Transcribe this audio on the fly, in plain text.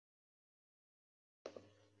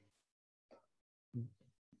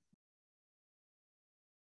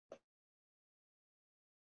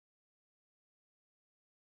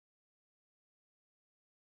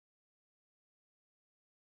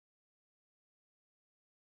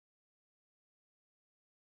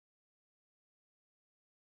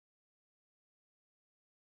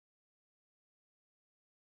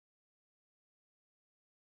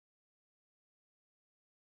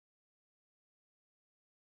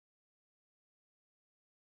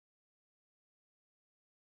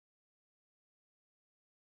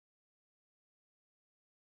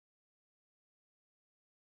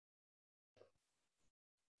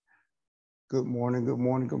Good morning, good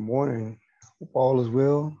morning, good morning. Hope all is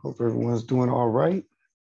well. Hope everyone's doing all right.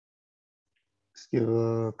 Let's give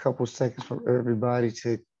a couple seconds for everybody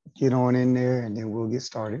to get on in there and then we'll get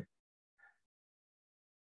started.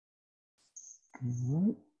 All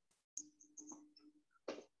right.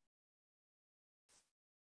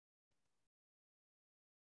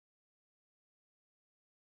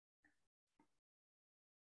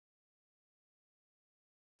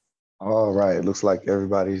 All right, it looks like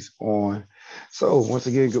everybody's on. So once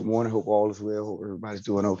again, good morning. Hope all is well. Hope everybody's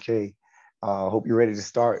doing okay. Hope you're ready to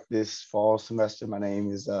start this fall semester. My name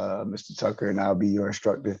is Mr. Tucker, and I'll be your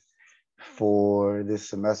instructor for this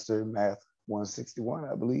semester, Math 161,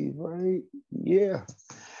 I believe, right? Yeah.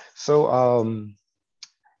 So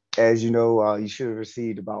as you know, you should have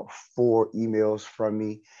received about 4 emails from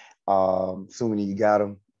me. Assuming you got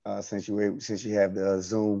them since you have the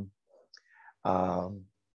Zoom um,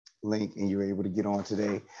 link and you're able to get on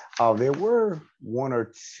today. There were 1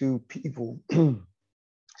 or 2 people,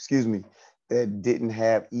 excuse me, that didn't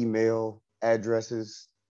have email addresses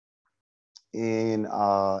in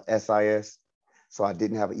SIS, so I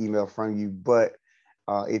didn't have an email from you. But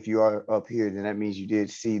if you are up here, then that means you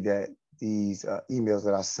did see that these emails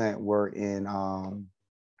that I sent were in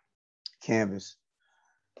Canvas.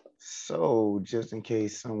 So just in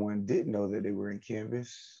case someone didn't know that they were in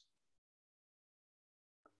Canvas,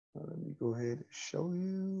 let me go ahead and show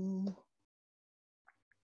you.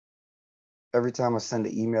 Every time I send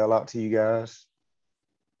an email out to you guys,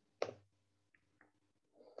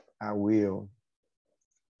 I will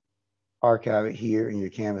archive it here in your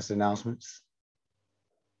Canvas announcements.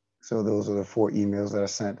 So those are the 4 emails that I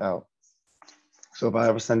sent out. So if I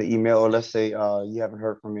ever send an email, or let's say you haven't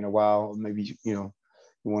heard from me in a while, maybe you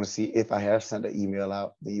want to see if I have sent an email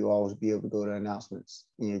out, then you'll always be able to go to announcements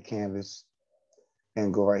in your Canvas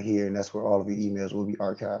and go right here, and that's where all of your emails will be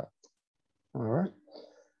archived. All right.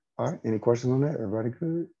 All right. Any questions on that? Everybody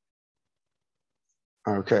good?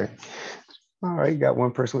 Okay. All right. Got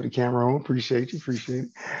one person with the camera on. Appreciate you. Appreciate it.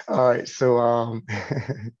 All right. So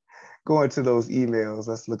going to those emails,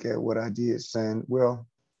 let's look at what I did send. Well,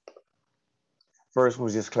 first one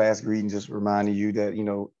was just class greeting, just reminding you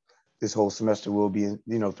that, this whole semester will be,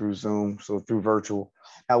 through Zoom, so through virtual.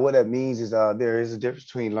 Now, what that means is there is a difference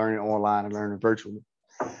between learning online and learning virtually.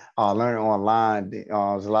 Learning online,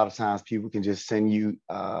 there's a lot of times people can just send you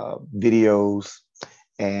videos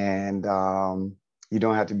and you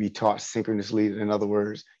don't have to be taught synchronously. In other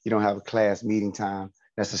words, you don't have a class meeting time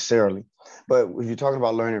necessarily. But if you're talking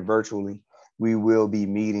about learning virtually, we will be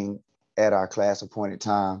meeting at our class appointed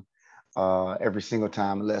time every single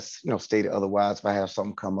time, unless stated otherwise. If I have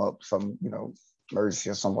something come up, some emergency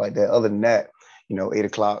or something like that. Other than that, 8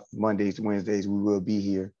 o'clock Mondays to Wednesdays, we will be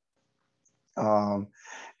here. And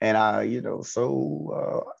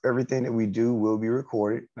everything that we do will be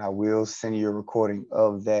recorded. I will send you a recording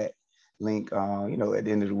of that link, at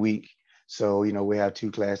the end of the week. So, we have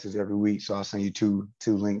 2 classes every week. So I'll send you two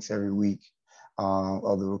links every week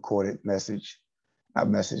of the recorded message, not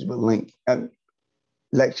message, but link and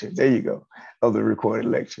lecture. There you go, of the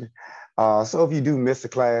recorded lecture. So if you do miss a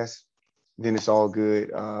class, then it's all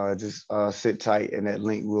good. Just sit tight and that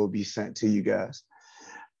link will be sent to you guys.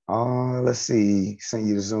 Let's see, send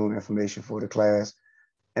you the Zoom information for the class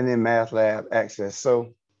and then Math Lab access.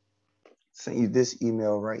 So send you this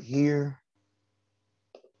email right here.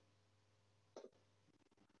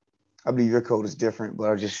 I believe your code is different, but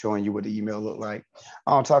I'm just showing you what the email looked like.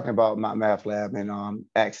 I'm talking about my Math Lab and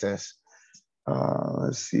access.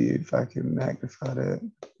 Let's see if I can magnify that,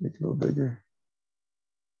 make it a little bigger.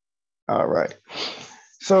 All right.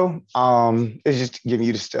 So it's just giving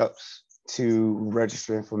you the steps to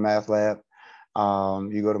registering for Math Lab.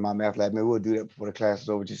 You go to my Math Lab, maybe we'll do that before the class is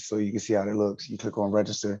over just so you can see how it looks. You click on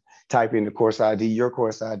register, type in the course ID. Your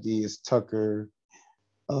course ID is Tucker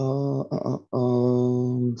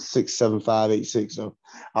 67586. So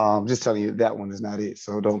just telling you that one is not it.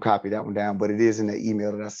 So don't copy that one down, but it is in the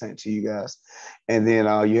email that I sent to you guys. And then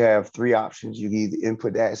you have 3 options. You can either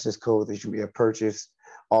input the access code that you may have purchased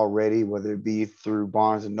already, whether it be through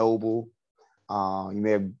Barnes and Noble. You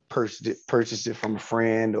may have purchased it from a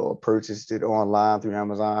friend or purchased it online through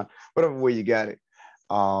Amazon, whatever way you got it.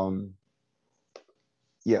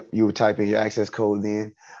 You would type in your access code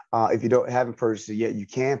then. If you haven't purchased it yet, you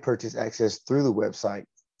can purchase access through the website.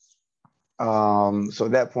 So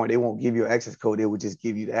at that point, they won't give you an access code. They would just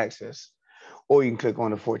give you the access. Or you can click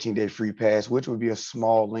on the 14-day free pass, which would be a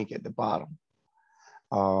small link at the bottom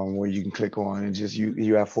where you can click on and just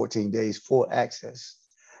you have 14 days full access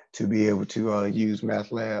to be able to use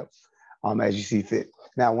Math Lab as you see fit.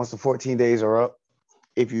 Now, once the 14 days are up,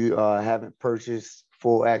 if you haven't purchased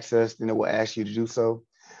full access, then it will ask you to do so.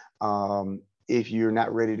 If you're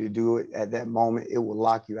not ready to do it at that moment, it will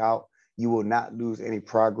lock you out. You will not lose any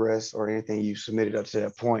progress or anything you submitted up to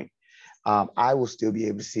that point. I will still be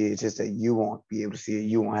able to see it, just that you won't be able to see it.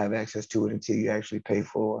 You won't have access to it until you actually pay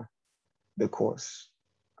for the course.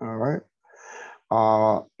 All right.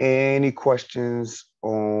 Any questions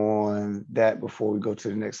on that before we go to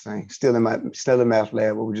the next thing? Still in math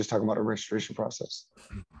lab, but we're just talking about the registration process.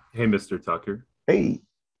 Hey, Mr. Tucker. Hey.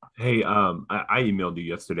 Hey, I emailed you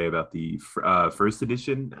yesterday about the first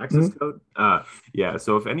edition access Mhm. code. Yeah,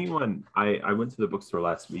 so if anyone, I went to the bookstore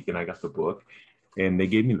last week and I got the book, and they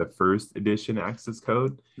gave me the first edition access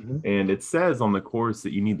code, Mhm. and it says on the course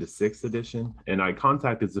that you need the sixth edition. And I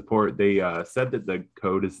contacted support. They said that the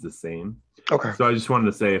code is the same. Okay. So I just wanted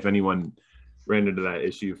to say if anyone ran into that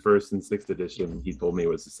issue, first and sixth edition, he told me it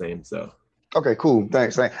was the same. So Okay, cool.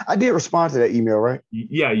 Thanks. I did respond to that email, right?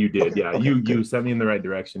 yeah, you did. Okay. Yeah, Okay. you Good. sent me in the right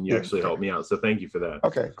direction. You Yeah. actually Okay. helped me out. So thank you for that.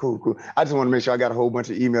 Okay. Cool. Cool. I just want to make sure I got a whole bunch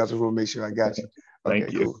of emails. I just want to make sure I got you. Okay.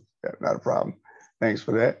 Thank you. Cool. Yeah, not a problem. Thanks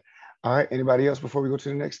for that. All right. Anybody else before we go to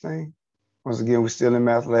the next thing? Once again, we're still in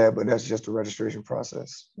math lab, but that's just the registration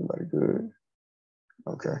process. Everybody good?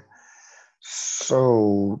 Okay.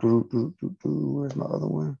 So, where's my other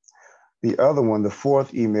one? The other one, the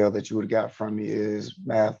fourth email that you would have got from me is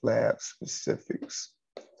Math Lab specifics.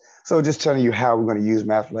 So just telling you how we're going to use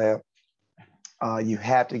Math Lab. You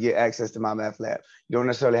have to get access to my Math Lab. You don't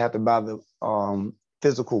necessarily have to buy the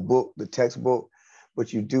physical book, the textbook,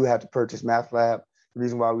 but you do have to purchase Math Lab. The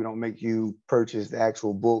reason why we don't make you purchase the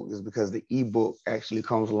actual book is because the ebook actually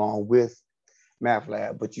comes along with Math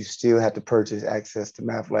Lab, but you still have to purchase access to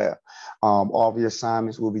Math Lab. All of your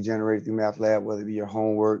assignments will be generated through Math Lab, whether it be your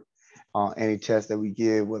homework, any test that we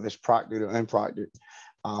give, whether it's proctored or unproctored.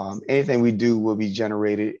 Anything we do will be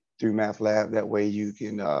generated through Math Lab. That way you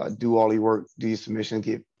can do all your work, do your submission,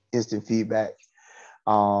 get instant feedback.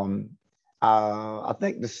 I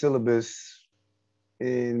think the syllabus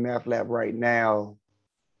in Math Lab right now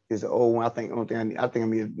is the old one. I think I think I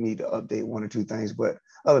need to update one or two things, but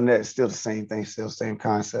other than that, it's still the same thing, still the same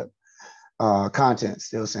concept. Content,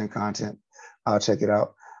 still the same content. I'll check it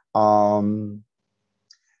out.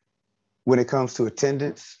 When it comes to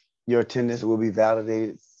attendance, your attendance will be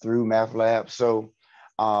validated through Math Lab. So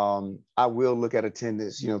I will look at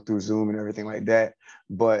attendance, through Zoom and everything like that.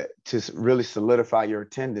 But to really solidify your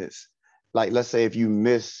attendance, like let's say if you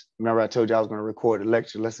miss, remember I told you I was going to record the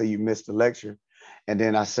lecture. Let's say you missed the lecture, and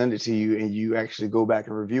then I send it to you, and you actually go back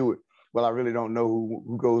and review it. Well, I really don't know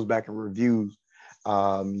who goes back and reviews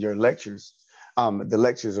your lectures. The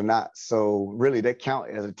lectures are not. So really they count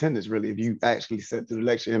as attendance, really, if you actually sit through the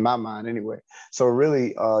lecture, in my mind anyway. So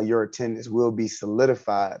really your attendance will be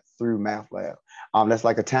solidified through Math Lab. That's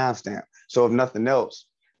like a timestamp. So if nothing else,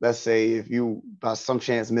 let's say if you by some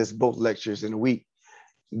chance miss both lectures in a week,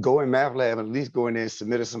 go in Math Lab and at least go in there and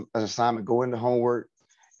submit an assignment, go into homework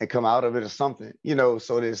and come out of it or something,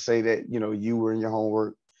 so they say that, you were in your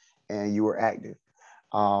homework and you were active.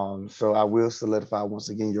 So I will solidify once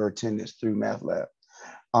again your attendance through Math Lab.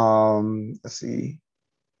 Let's see.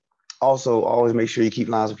 Also, always make sure you keep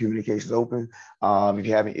lines of communications open. If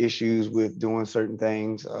you're having issues with doing certain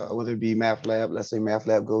things, whether it be Math Lab, let's say Math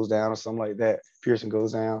Lab goes down or something like that, Pearson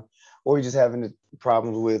goes down, or you're just having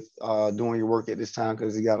problems with doing your work at this time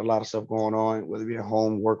because you got a lot of stuff going on, whether it be at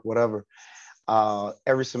home, work, whatever.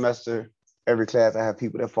 Every semester, every class, I have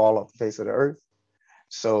people that fall off the face of the earth.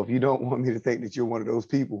 So if you don't want me to think that you're one of those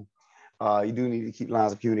people, you do need to keep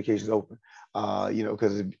lines of communications open.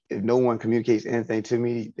 Because if no one communicates anything to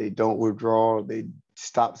me, they don't withdraw, they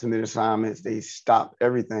stop submitting assignments, they stop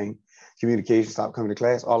everything, communication, stop coming to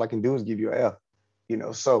class, all I can do is give you an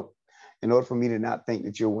F. So in order for me to not think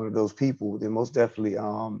that you're one of those people, then most definitely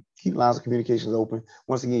keep lines of communications open.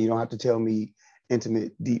 Once again, you don't have to tell me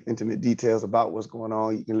intimate details about what's going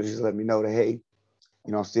on. You can just let me know that, hey,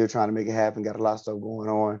 I'm still trying to make it happen, got a lot of stuff going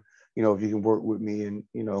on. If you can work with me, and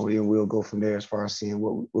then we'll go from there as far as seeing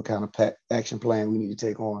what kind of action plan we need to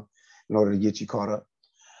take on in order to get you caught up.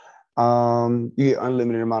 You get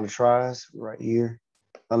unlimited amount of tries right here,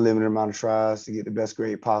 unlimited amount of tries to get the best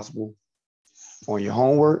grade possible on your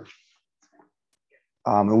homework.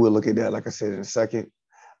 And we'll look at that, like I said, in a second.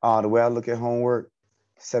 The way I look at homework,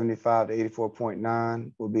 75 to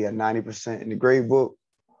 84.9 will be at 90% in the grade book.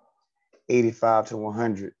 85 to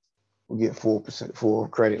 100 will get 4% full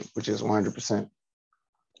credit, which is 100%.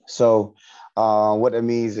 So what that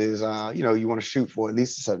means is, you want to shoot for at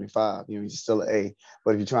least a 75. You're still an A,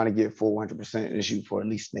 but if you're trying to get full 100%, then shoot for at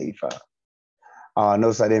least an 85.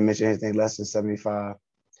 Notice I didn't mention anything less than 75.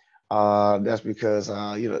 That's because,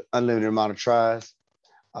 unlimited amount of tries.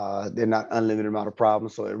 They're not unlimited amount of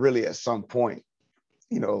problems. So it really, at some point,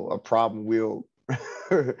 a problem will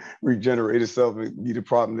regenerate itself and be the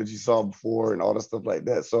problem that you saw before and all the stuff like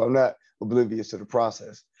that. So I'm not oblivious to the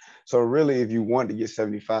process. So really, if you want to get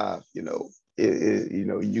 75, you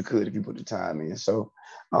could if you put the time in. So,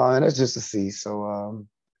 and that's just a C. So,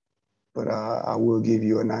 but I will give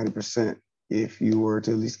you a 90% if you were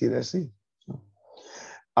to at least get that C. So,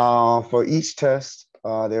 for each test,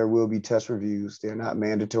 there will be test reviews. They're not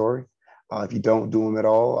mandatory. If you don't do them at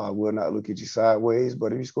all, I will not look at you sideways.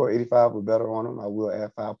 But if you score 85 or better on them, I will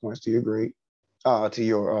add 5 points to your grade, to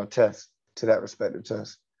your test, to that respective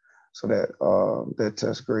test. So that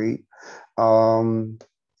test grade.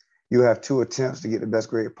 You have 2 attempts to get the best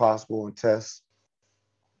grade possible on tests.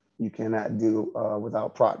 You cannot do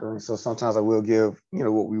without proctoring. So sometimes I will give,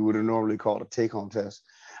 what we would have normally called a take-home test.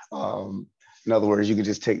 In other words, you can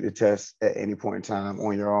just take the test at any point in time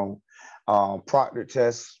on your own. Proctored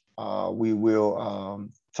tests, we will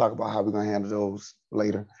talk about how we're going to handle those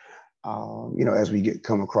later, as we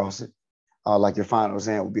come across it. Like your final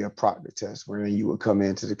exam would be a proctored test, wherein you would come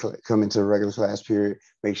into the regular class period,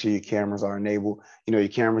 make sure your cameras are enabled. Your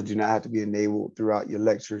cameras do not have to be enabled throughout your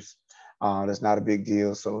lectures. That's not a big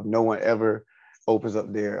deal. So if no one ever opens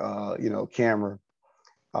up their, camera,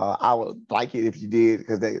 I would like it if you did,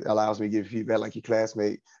 because that allows me to give feedback. Like your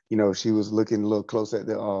classmate, she was looking a little close at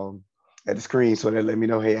the screen, so that let me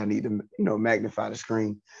know, hey, I need to, magnify the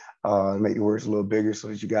screen, make the words a little bigger so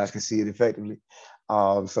that you guys can see it effectively.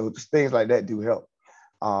 So things like that do help.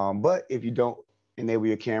 But if you don't enable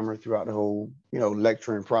your camera throughout the whole,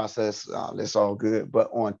 lecturing process, that's all good. But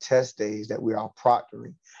on test days that we are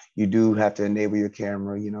proctoring, you do have to enable your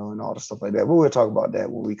camera, and all the stuff like that. But we'll talk about that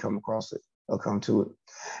when we come across it. I'll come to it.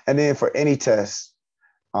 And then for any test,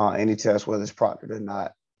 whether it's proctored or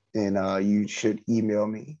not, then you should email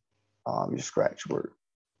me your scratch work.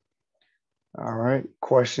 All right.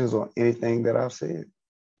 Questions on anything that I've said?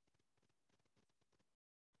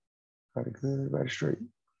 Everybody good? Everybody straight?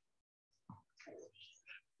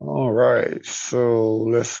 All right. So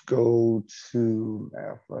let's go to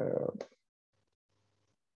Math Lab.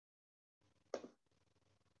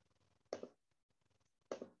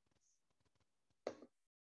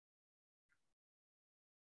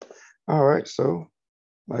 All right. So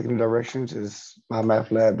like in the directions is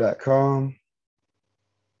mymathlab.com.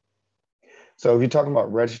 So if you're talking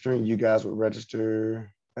about registering, you guys would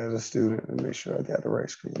register as a student. And make sure I got the right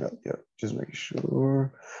screen up. Yep, just making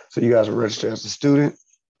sure. So you guys would register as a student.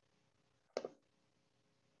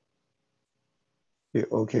 Hit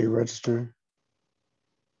OK, register.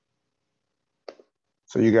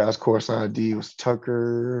 So you guys' course ID was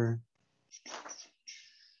Tucker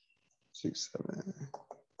 67.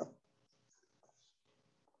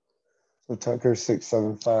 So Tucker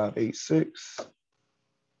 67586.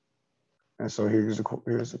 And so here's the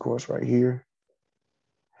course right here.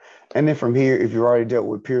 And then from here, if you've already dealt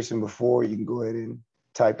with Pearson before, you can go ahead and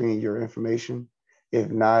type in your information. If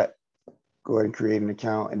not, go ahead and create an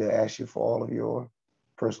account, and they'll ask you for all of your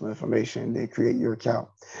personal information. They create your account.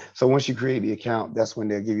 So once you create the account, that's when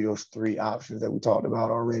they'll give you those 3 options that we talked about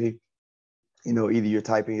already. Either you're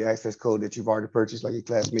typing your access code that you've already purchased, like your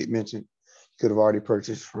classmate mentioned, you could have already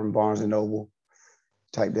purchased from Barnes & Noble,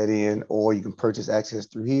 type that in, or you can purchase access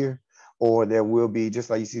through here. Or there will be,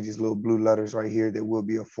 just like you see these little blue letters right here, there will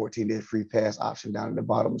be a 14-day free pass option down at the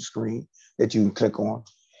bottom of the screen that you can click on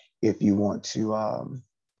if you want to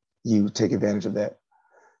you take advantage of that.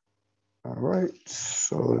 All right,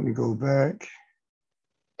 so let me go back.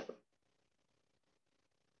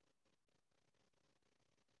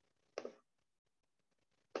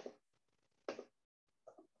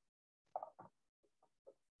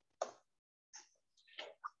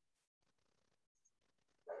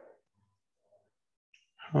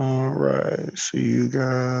 All right, so you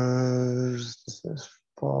guys, this is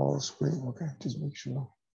fall, spring, okay, just make sure.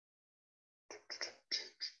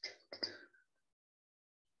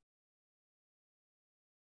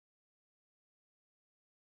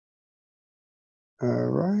 All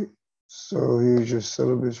right, so here's your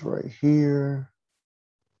syllabus right here.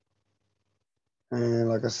 And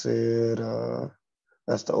like I said,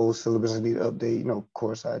 that's the old syllabus. I need to update,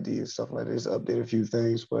 course ID and stuff like this, update a few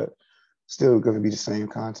things, but still going to be the same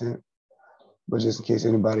content. But just in case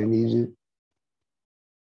anybody needs it,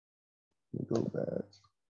 let me go back.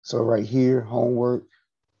 So right here, homework.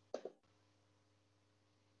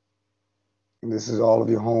 And this is all of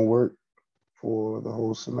your homework for the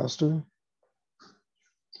whole semester.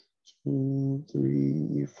 2,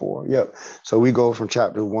 3, 4. Yep. So we go from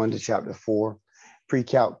chapter 1 to chapter 4.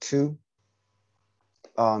 PreCalc 2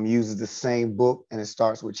 uses the same book, and it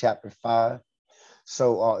starts with chapter 5.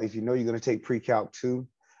 So if you know you're going to take pre-calc 2,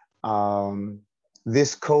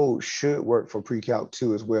 this code should work for pre-calc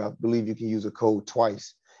 2 as well. I believe you can use a code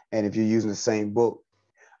twice. And if you're using the same book,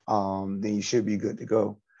 then you should be good to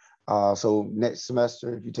go. So next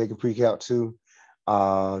semester, if you take a pre-calc 2,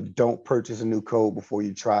 don't purchase a new code before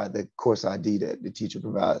you try the course ID that the teacher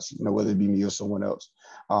provides, whether it be me or someone else.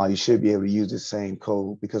 You should be able to use the same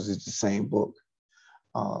code because it's the same book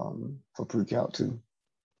for pre-calc 2.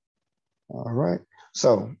 All right.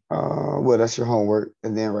 So, well, that's your homework.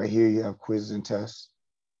 And then right here, you have quizzes and tests.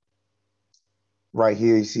 Right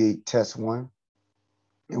here, you see test 1.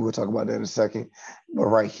 And we'll talk about that in a second. But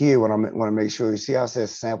right here, what I want to make sure, you see how it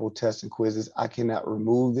says sample tests and quizzes? I cannot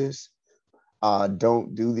remove this.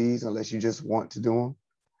 Don't do these unless you just want to do them.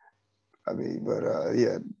 I mean, but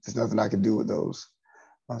yeah, there's nothing I can do with those.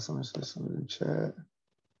 Someone said something in the chat.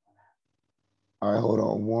 All right, hold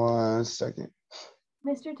on 1 second.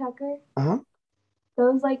 Mr. Tucker? Uh-huh.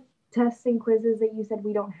 Those like tests and quizzes that you said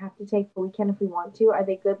we don't have to take, but we can if we want to, are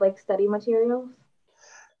they good like study materials?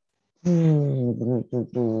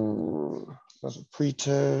 That's a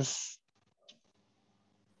pre-test.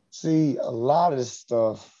 See, a lot of this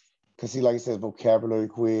stuff, because see, like it says, vocabulary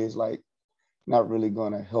quiz, like not really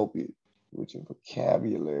going to help you with your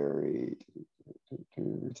vocabulary.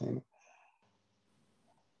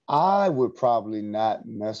 I would probably not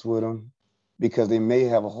mess with them because they may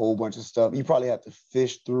have a whole bunch of stuff. You probably have to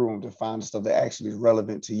fish through them to find the stuff that actually is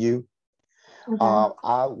relevant to you. Okay.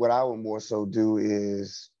 What I would more so do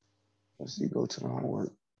is, let's see, go to the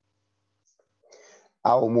homework.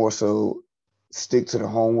 I would more so stick to the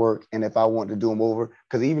homework, and if I want to do them over,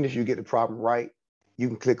 because even if you get the problem right, you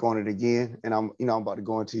can click on it again, and I'm about to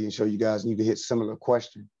go into and show you guys, and you can hit similar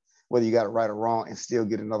question, whether you got it right or wrong, and still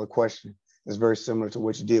get another question that's very similar to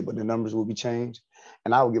what you did, but the numbers will be changed,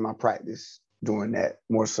 and I will get my practice doing that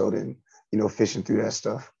more so than fishing through that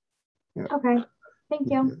stuff. Yeah. Okay,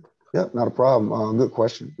 thank you. Yep, not a problem. Good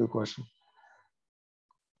question. Good question.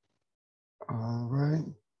 All right.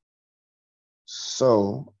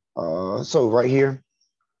 So right here,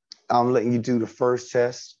 I'm letting you do the first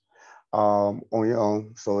test on your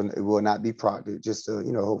own. So it will not be proctored, just to,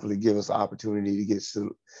 hopefully give us an opportunity to get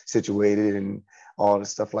situated and all the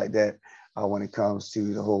stuff like that when it comes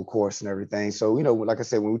to the whole course and everything. So, like I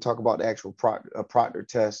said, when we talk about the actual proctor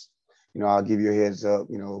test, I'll give you a heads up,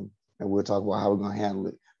 and we'll talk about how we're going to handle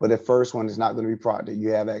it. But the first one is not going to be proctored.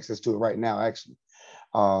 You have access to it right now, actually.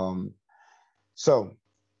 So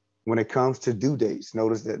when it comes to due dates,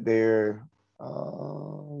 notice that they're,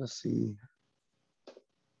 let's see,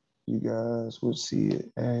 you guys would see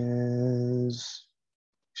it as,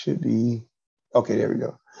 should be, okay, there we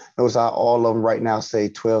go. Notice how all of them right now say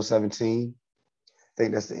 12/17. I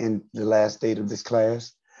think that's the last date of this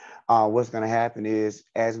class. What's going to happen is,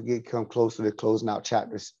 as we come closer to closing out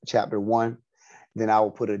chapter 1, then I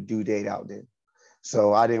will put a due date out there.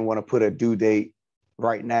 So I didn't want to put a due date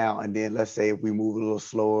right now, and then let's say if we move a little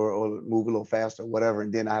slower or move a little faster, whatever,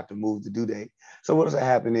 and then I have to move the due date. So what does that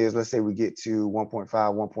happen is, let's say we get to 1.5,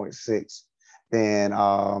 1.6, then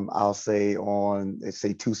I'll say on, let's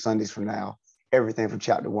say 2 Sundays from now, everything from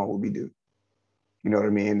chapter 1 will be due. You know what I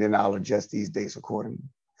mean? And then I'll adjust these dates accordingly.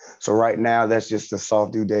 So right now, that's just a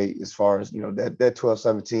soft due date as far as, that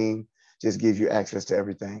 12/17 just gives you access to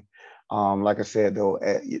everything. Like I said, though,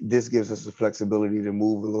 this gives us the flexibility to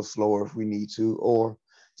move a little slower if we need to, or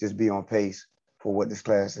just be on pace for what this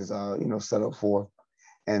class is, set up for.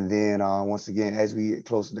 And then once again, as we get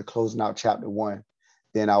closer to closing out chapter 1,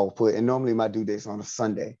 then I will put, and normally my due date's on a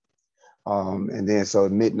Sunday. And then so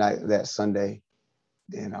midnight that Sunday,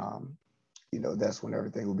 then, that's when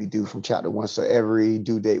everything will be due from chapter 1. So every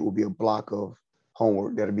due date will be a block of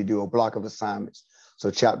homework that'll be due, a block of assignments. So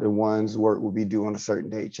chapter 1's work will be due on a certain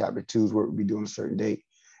date. Chapter 2's work will be due on a certain date,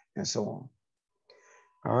 and so on.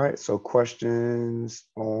 All right, so questions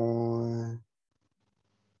on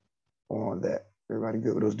that? Everybody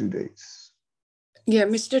good with those due dates? Yeah,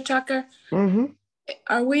 Mr. Tucker, Mm-hmm.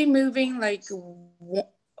 Are we moving like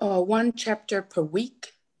one chapter per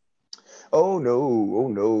week? Oh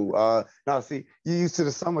no. No, see, you used to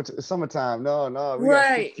the summertime. No, we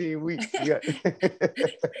right. got 16 weeks.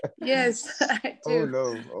 Yes, I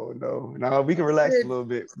do. Oh no. No, we can relax a little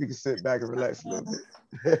bit. We can sit back and relax a little bit.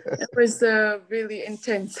 It was really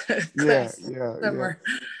intense class summer.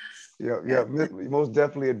 Yeah. Most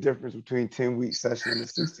definitely a difference between 10-week session and a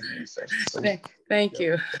 16-week session. So, thank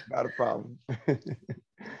you. Not a problem.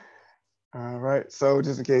 All right. So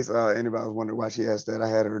just in case anybody was wondering why she asked that, I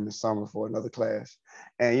had her in the summer for another class.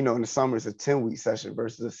 And, in the summer, it's a 10-week session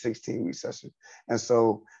versus a 16-week session. And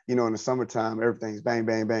so, in the summertime, everything's bang,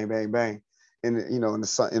 bang, bang, bang, bang. in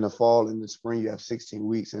the fall and the spring, you have 16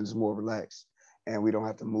 weeks and it's more relaxed and we don't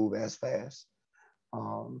have to move as fast.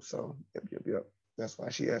 So yep. That's why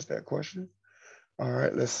she asked that question. All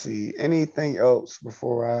right, let's see. Anything else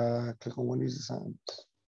before I click on one of these assignments?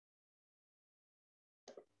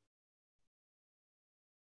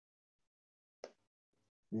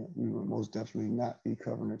 Yeah, we will most definitely not be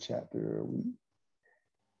covering a chapter a week.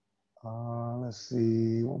 Let's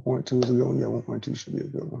see. 1.2 is a good one. Yeah, 1.2 should be a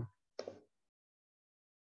good one.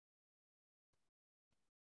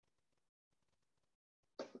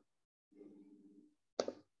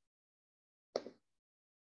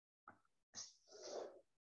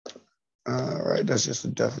 All right, that's just a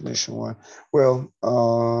definition one. Well,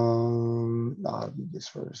 I'll do this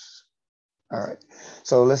first. All right,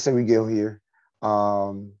 so let's say we go here.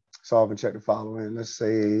 Solve and check the following. Let's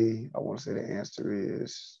say, I want to say the answer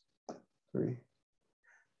is 3.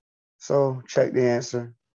 So check the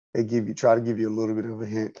answer. They try to give you a little bit of a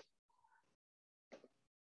hint.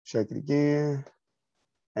 Check it again.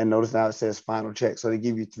 And notice now it says final check. So they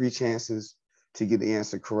give you 3 chances to get the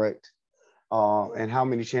answer correct. And how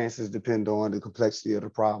many chances depend on the complexity of the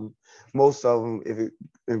problem. Most of them, if it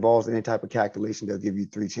involves any type of calculation, they'll give you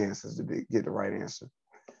 3 chances to get the right answer.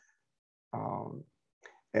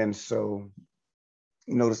 And so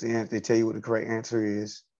notice the answer, they tell you what the correct answer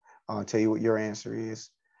is, tell you what your answer is.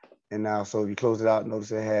 And now, so if you close it out, notice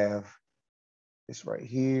they have this right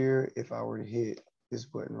here. If I were to hit this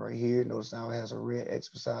button right here, notice now it has a red X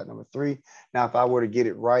beside number 3. Now, if I were to get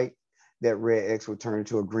it right, that red X will turn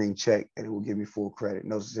into a green check and it will give me full credit.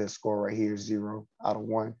 Notice that score right here is 0 out of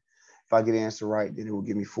 1. If I get the answer right, then it will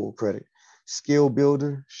give me full credit. Skill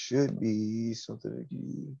builder should be something that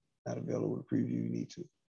you not available to preview. You need to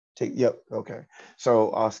take, yep, okay.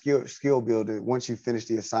 So skill builder, once you finish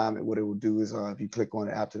the assignment, what it will do is if you click on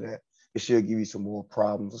it after that, it should give you some more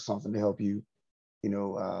problems or something to help you,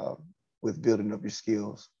 with building up your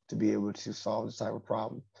skills to be able to solve this type of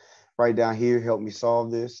problem. Right down here, help me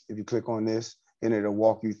solve this. If you click on this, then it'll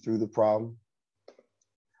walk you through the problem.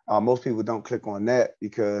 Most people don't click on that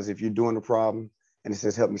because if you're doing the problem and it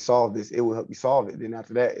says help me solve this, it will help you solve it. Then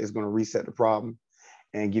after that, it's going to reset the problem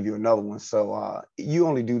and give you another one. So you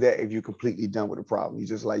only do that if you're completely done with the problem. You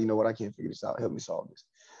just like, you know what, I can't figure this out. Help me solve this.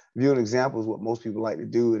 Viewing examples, what most people like to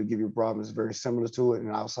do, it'll give you a problem that's very similar to it. In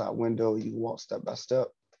an outside window, you can walk step by step.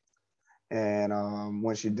 And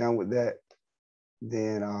once you're done with that,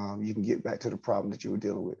 then you can get back to the problem that you were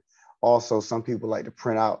dealing with. Also, some people like to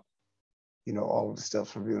print out, all of the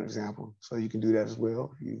steps from viewing example. So you can do that as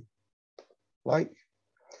well if you like.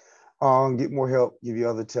 Get more help, give you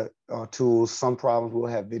other tools. Some problems will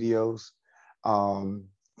have videos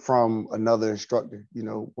from another instructor,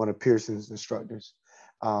 one of Pearson's instructors,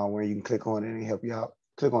 where you can click on it and help you out.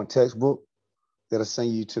 Click on textbook, that'll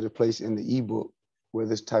send you to the place in the ebook where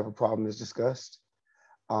this type of problem is discussed.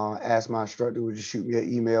 Ask my instructor, would you shoot me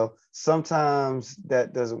an email? Sometimes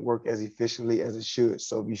that doesn't work as efficiently as it should.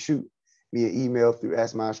 So if you shoot me an email through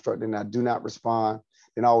Ask My Instructor and I do not respond,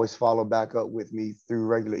 then always follow back up with me through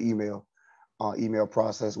regular email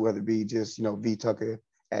process, whether it be just,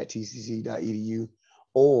 vtucker@tcc.edu,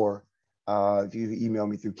 or if you email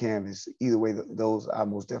me through Canvas. Either way, those I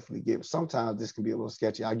most definitely get. Sometimes this can be a little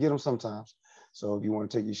sketchy. I get them sometimes. So if you want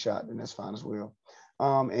to take your shot, then that's fine as well.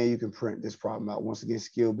 And you can print this problem out. Once again,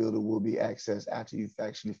 Skill Builder will be accessed after you've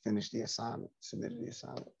actually finished the assignment, submitted the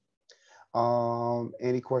assignment.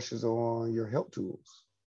 Any questions on your help tools?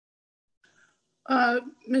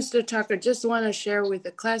 Mr. Tucker, just want to share with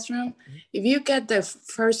the classroom. If you get the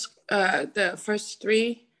first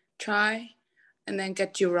 3 try and then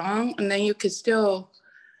get you wrong, and then you could still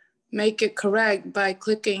make it correct by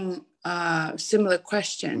clicking similar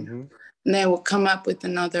question. And then it will come up with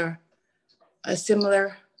a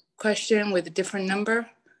similar question with a different number.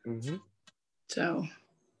 So.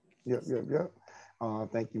 Yep.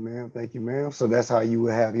 Thank you, ma'am. Thank you, ma'am. So that's how you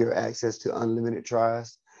will have your access to unlimited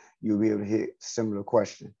tries. You'll be able to hit similar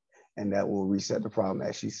question, and that will reset the problem,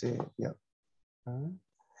 as she said. Yep.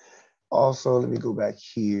 Also, let me go back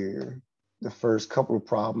here. The first couple of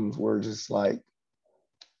problems were just like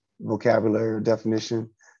vocabulary or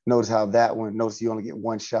definition. Notice how that one, notice you only get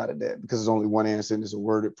one shot at that because there's only one answer and it's a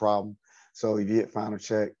worded problem. So if you hit final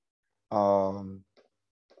check, it'll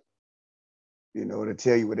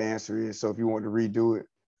tell you what the answer is. So if you want to redo it,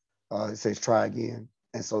 it says try again.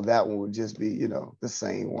 And so that one would just be, the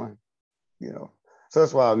same one, So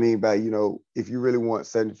that's what I mean by, if you really want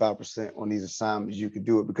 75% on these assignments, you could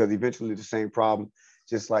do it because eventually the same problem,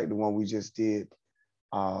 just like the one we just did.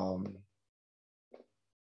 Oh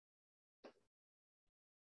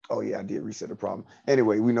yeah, I did reset the problem.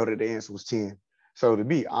 Anyway, we know that the answer was 10. So to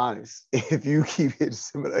be honest, if you keep hitting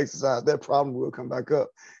similar exercise, that problem will come back up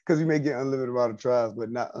because you may get unlimited amount of tries,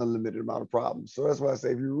 but not unlimited amount of problems. So that's why I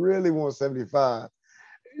say if you really want 75,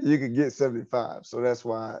 you could get 75. So that's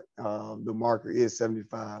why the marker is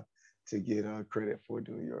 75 to get credit for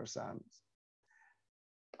doing your assignments.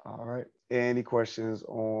 All right. Any questions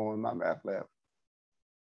on my math lab?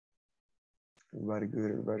 Everybody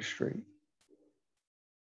good? Everybody straight?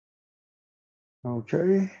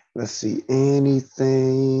 Okay, let's see.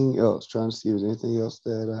 Anything else? Trying to see if there's anything else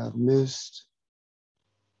that I've missed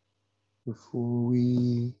before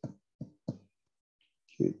we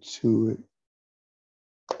get to it.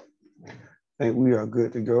 I think we are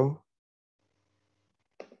good to go.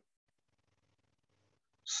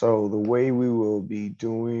 So the way we will be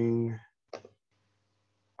doing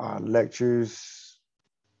our lectures.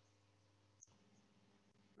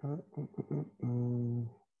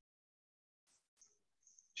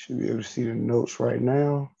 Should be able to see the notes right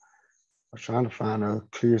now. I'm trying to find a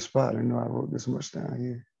clear spot. I know I wrote this much down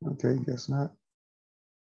here. Okay, guess not.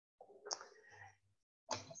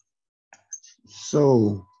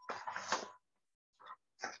 So,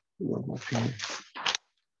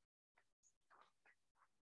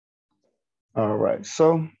 all right.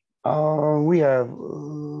 So we have,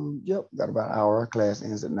 yep, got about an hour. Our class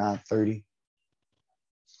ends at 9:30,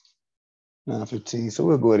 9:15. So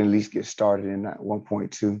we'll go ahead and at least get started in that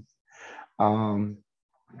 1.2.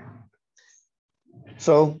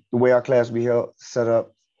 So the way our class will be held, set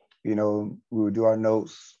up, we will do our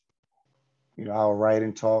notes, I'll write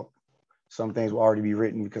and talk. Some things will already be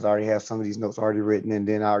written because I already have some of these notes already written. And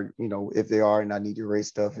then if they are and I need to erase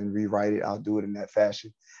stuff and rewrite it, I'll do it in that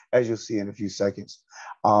fashion, as you'll see in a few seconds.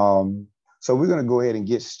 So we're going to go ahead and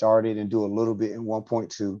get started and do a little bit in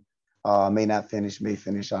 1.2. May not finish, may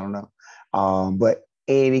finish, I don't know. But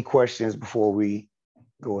any questions before we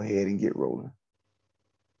go ahead and get rolling?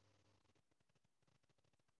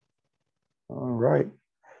 All right.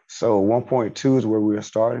 So 1.2 is where we're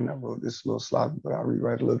starting. I wrote this a little sloppy, but I'll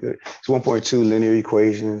rewrite a little bit. It's 1.2 linear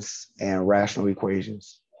equations and rational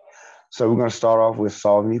equations. So we're going to start off with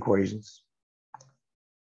solving equations.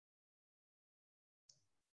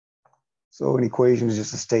 So an equation is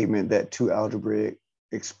just a statement that two algebraic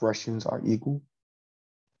expressions are equal.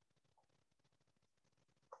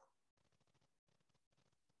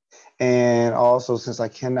 And also, since I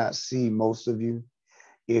cannot see most of you,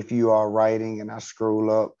 if you are writing and I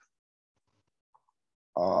scroll up,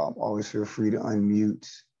 always feel free to unmute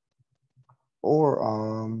or,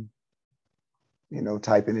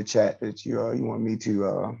 type in the chat that you want me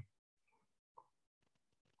to,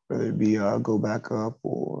 whether it be go back up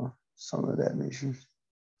or some of that nature.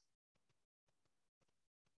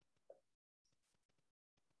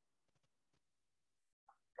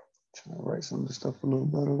 Trying to write some of the stuff a little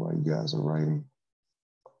better while you guys are writing.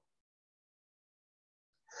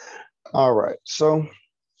 All right, so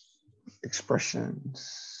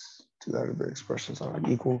expressions, two algebraic expressions are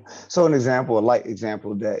equal. So an example, a light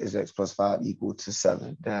example of that is x plus 5 equal to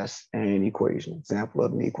 7. That's an equation, example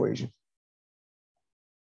of an equation.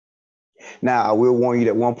 Now, I will warn you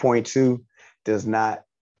that 1.2 does not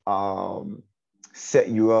set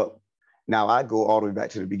you up. Now, I go all the way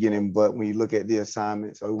back to the beginning, but when you look at the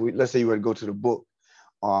assignments, or let's say you were to go to the book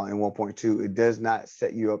in 1.2, it does not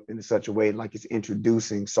set you up in such a way like it's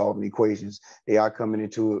introducing solving equations. They are coming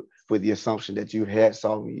into it with the assumption that you had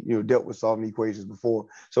dealt with solving equations before.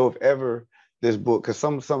 So if ever this book, because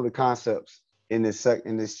some of the concepts in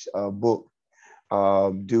this book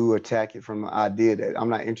do attack it from the idea that I'm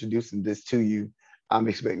not introducing this to you, I'm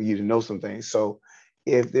expecting you to know some things. So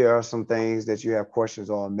if there are some things that you have questions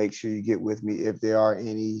on, make sure you get with me. If there are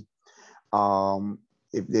any,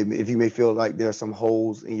 if you may feel like there are some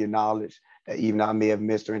holes in your knowledge that even I may have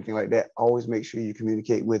missed or anything like that, always make sure you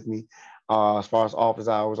communicate with me. As far as office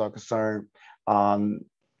hours are concerned,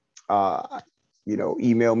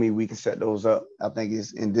 email me, we can set those up. I think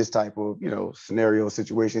it's in this type of, scenario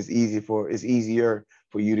situation, it's easier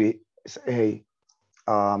for you to say, hey,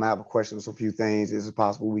 I have a question on a few things. Is it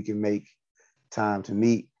possible we can make time to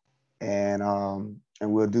meet? And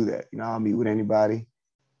we'll do that. I'll meet with anybody.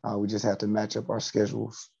 We just have to match up our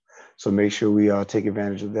schedules. So make sure we take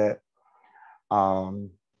advantage of that.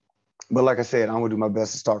 But like I said, I'm gonna do my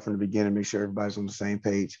best to start from the beginning, make sure everybody's on the same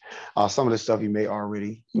page. Some of the stuff you may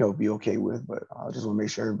already, be okay with, but I just wanna make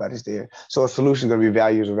sure everybody's there. So a solution is gonna be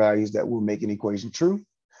values that will make an equation true.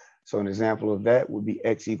 So an example of that would be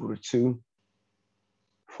x equal to 2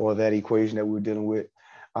 for that equation that we're dealing with.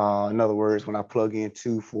 In other words, when I plug in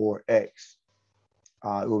 2 for x,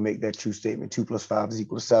 it will make that true statement. 2 plus 5 is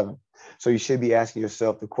equal to 7. So you should be asking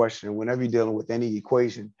yourself the question, whenever you're dealing with any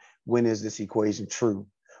equation, when is this equation true?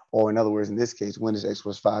 Or in other words, in this case, when is x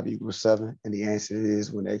plus 5 equal to 7? And the answer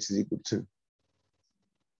is when x is equal to 2.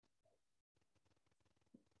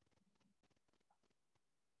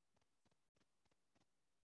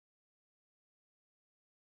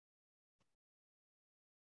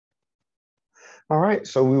 All right,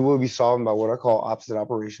 so we will be solving by what I call opposite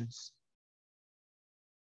operations.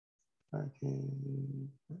 Okay.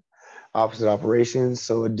 Opposite operations,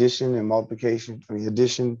 so addition and multiplication,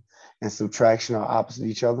 addition and subtraction are opposite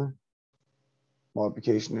each other.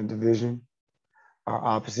 Multiplication and division are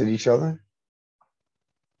opposite each other.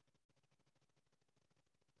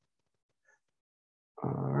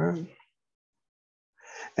 All right.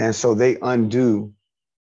 And so they undo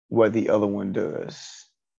what the other one does.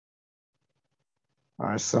 All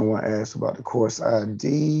right, someone asked about the course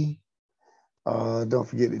ID. Don't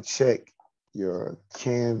forget to check your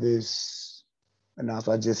Canvas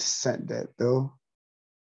announcement. I just sent that though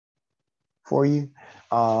for you.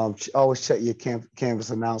 Always check your Canvas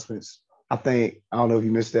announcements. I don't know if you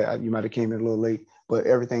missed that. You might have came in a little late, but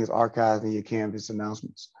everything is archived in your Canvas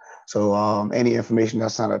announcements. So any information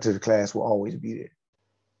that's signed out to the class will always be there.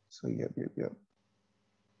 So yep.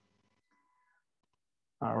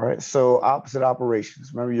 All right, so opposite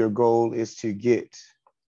operations. Remember, your goal is to get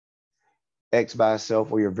x by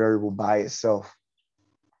itself or your variable by itself.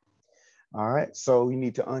 All right, so you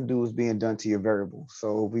need to undo what's being done to your variable.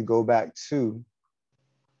 So if we go back to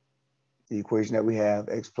the equation that we have,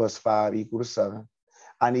 x plus 5 equal to 7,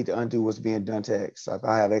 I need to undo what's being done to x. So if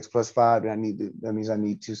I have x plus 5, then that means I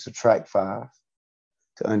need to subtract 5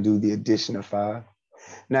 to undo the addition of 5.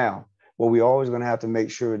 Now, what we're always going to have to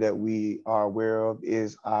make sure that we are aware of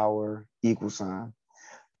is our equal sign,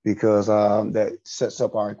 because that sets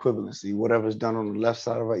up our equivalency. Whatever's done on the left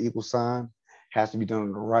side of our equal sign has to be done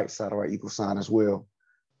on the right side of our equal sign as well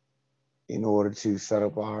in order to set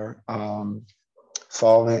up our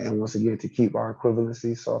solvent and once again to keep our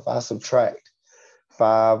equivalency. So if I subtract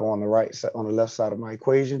 5 on the left side of my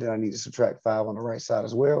equation, then I need to subtract 5 on the right side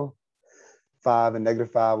as well. 5 and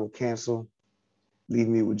negative 5 will cancel, leave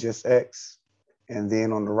me with just x. And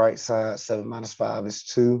then on the right side, 7 minus 5 is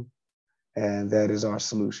 2. And that is our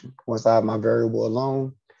solution. Once I have my variable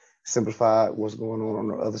alone, simplified what's going on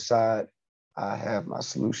the other side, I have my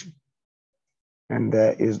solution. And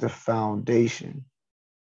that is the foundation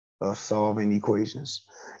of solving equations.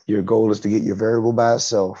 Your goal is to get your variable by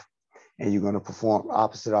itself, and you're going to perform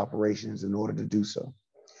opposite operations in order to do so.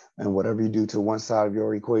 And whatever you do to one side of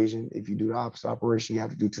your equation, if you do the opposite operation, you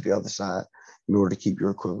have to do to the other side in order to keep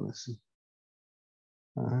your equivalency.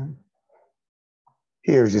 All right.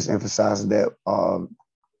 Here's just emphasizing that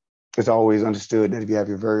it's always understood that if you have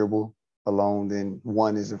your variable alone, then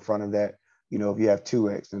 1 is in front of that. You know, if you have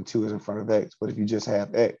 2x, then 2 is in front of x. But if you just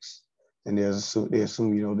have x, then they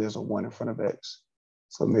assume, you know, there's a 1 in front of x.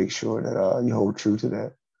 So make sure that you hold true to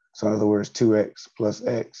that. So in other words, 2x plus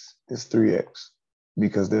x is 3x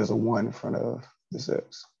because there's a 1 in front of this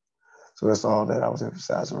x. So that's all that I was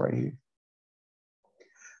emphasizing right here.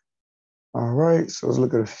 All right, so let's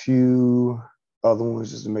look at a few other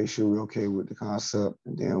ones just to make sure we're okay with the concept,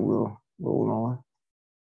 and then we'll roll on.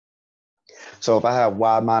 So if I have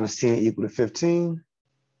y minus 10 equal to 15,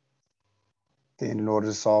 then in order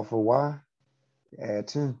to solve for y, add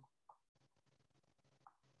 10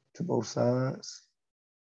 to both sides.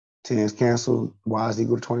 10's canceled, y is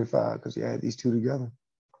equal to 25 because you add these two together.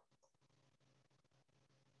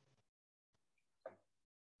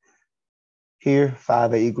 Here,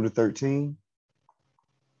 5a equal to 13.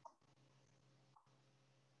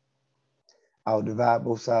 I'll divide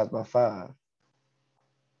both sides by 5.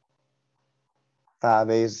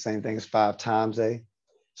 5a is the same thing as 5 times a.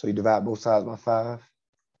 So you divide both sides by 5.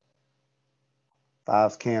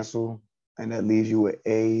 5's cancel, and that leaves you with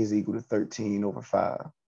a is equal to 13 over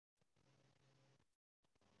 5.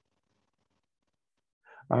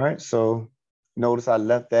 All right, so notice I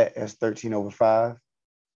left that as 13 over 5.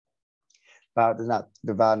 5 does not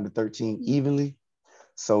divide into 13 evenly,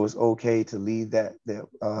 so it's okay to leave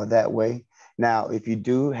that way. Now, if you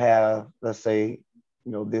do have, let's say,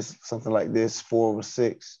 you know, this something like this, 4 over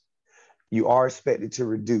 6, you are expected to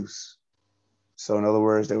reduce. So in other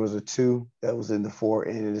words, there was a 2 that was in the 4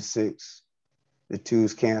 and in the 6. The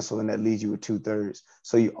 2's cancel, and that leaves you with 2/3.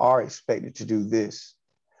 So you are expected to do this,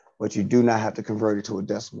 but you do not have to convert it to a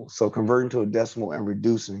decimal. So converting to a decimal and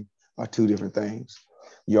reducing are two different things.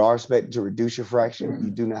 You are expected to reduce your fraction.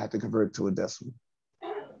 You do not have to convert it to a decimal.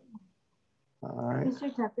 All right.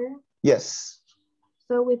 Mr. Tucker? Yes.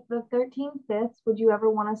 So with the 13/5, would you ever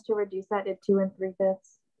want us to reduce that to 2 3/5?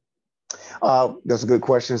 That's a good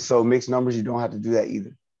question. So mixed numbers, you don't have to do that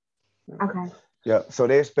either. Okay. Yeah. So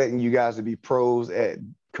they're expecting you guys to be pros at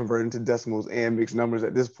converting to decimals and mixed numbers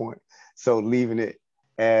at this point. So leaving it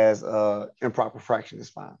as improper fraction is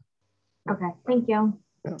fine. Okay, thank you.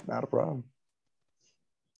 Yeah, not a problem.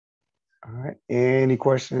 All right. Any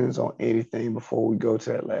questions on anything before we go to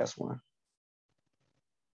that last one?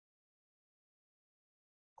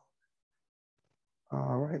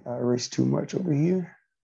 All right. I erased too much over here.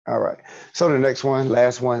 All right. So the next one,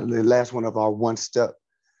 the last one of our one-step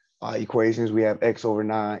equations, we have x over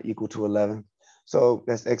 9 equal to 11. So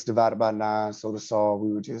that's x divided by 9. So to solve,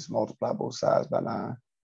 we would just multiply both sides by 9.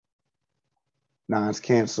 9's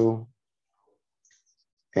cancel.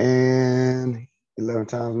 And 11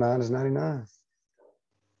 times 9 is 99.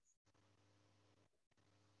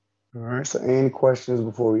 All right, so any questions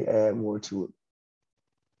before we add more to it?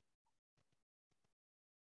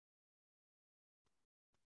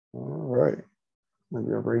 All right, let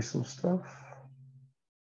me erase some stuff.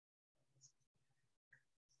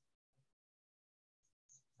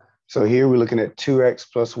 So here we're looking at 2x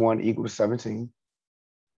plus 1 equal to 17.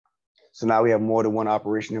 So now we have more than one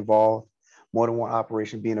operation involved, more than one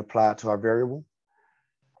operation being applied to our variable.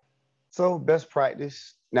 So best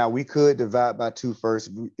practice. Now we could divide by 2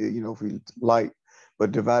 first, if we like,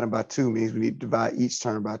 but dividing by 2 means we need to divide each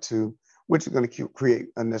term by 2, which is going to create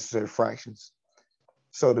unnecessary fractions.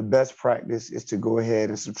 So the best practice is to go ahead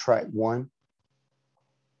and subtract 1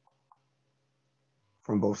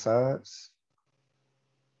 from both sides.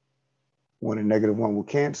 1 and -1 will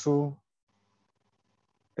cancel.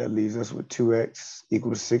 That leaves us with 2x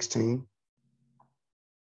equal to 16.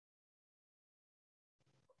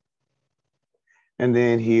 And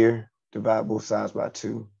then here, divide both sides by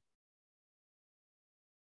 2.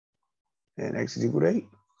 And x is equal to 8.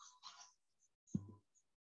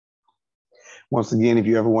 Once again, if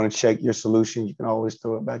you ever want to check your solution, you can always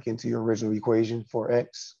throw it back into your original equation for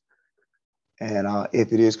x. And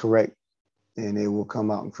if it is correct, then it will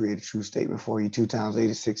come out and create a true statement for you. 2 times 8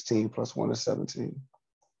 is 16 plus 1 is 17.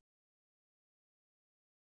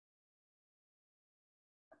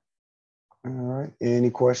 All right, any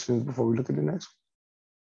questions before we look at the next one?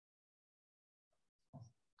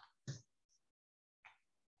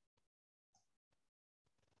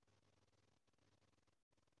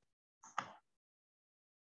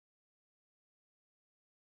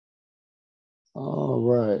 All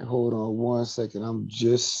right, hold on 1 second. I'm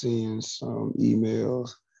just seeing some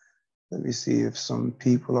emails. Let me see if some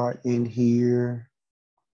people are in here.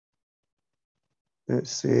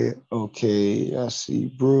 That's it. Okay, I see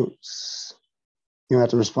Brooks. You don't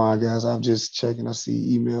have to respond, guys. I'm just checking. I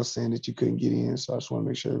see emails saying that you couldn't get in, so I just want to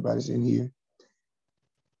make sure everybody's in here.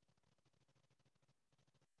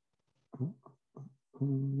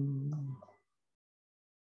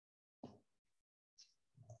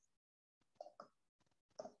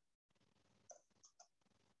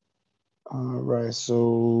 All right,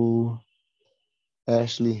 so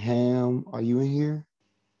Ashley Ham, are you in here?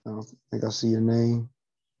 I don't think I see your name.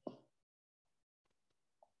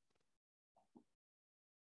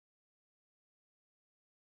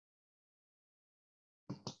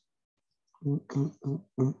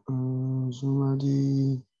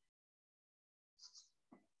 Somebody.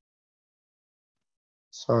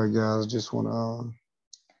 Sorry, guys. Just want to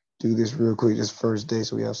do this real quick. This first day,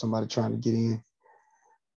 so we have somebody trying to get in.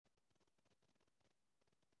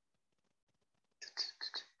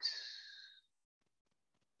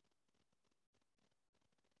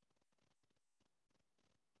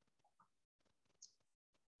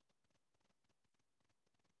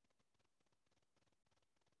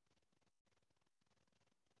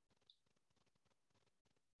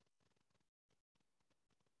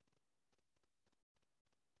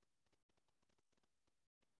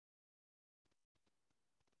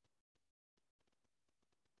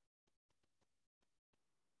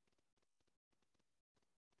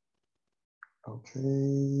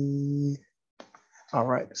 Okay. All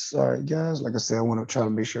right. Sorry, guys. Like I said, I want to try to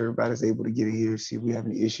make sure everybody's able to get in here, see if we have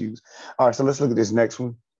any issues. All right. So let's look at this next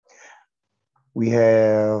one. We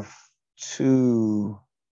have 2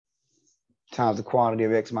 times the quantity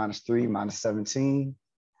of x minus 3 minus 17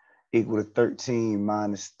 equal to 13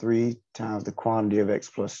 minus 3 times the quantity of x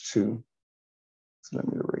plus 2. So let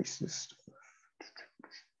me erase this.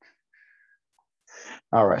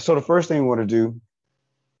 All right. So the first thing we want to do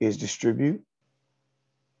is distribute.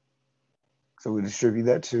 So we distribute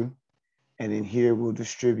that 2. And then here we'll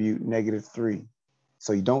distribute -3.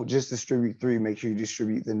 So you don't just distribute 3, make sure you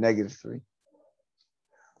distribute the -3.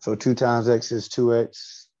 So 2 times x is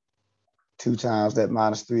 2x. 2 times that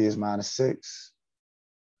 -3 is -6.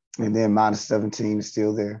 And then -17 is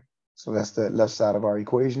still there. So that's the left side of our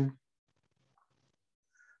equation.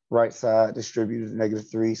 Right side distributed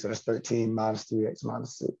 -3, so that's 13 minus 3x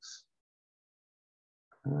minus 6.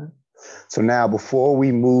 All right. So now before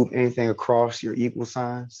we move anything across your equal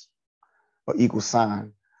signs or equal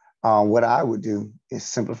sign, what I would do is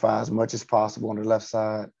simplify as much as possible on the left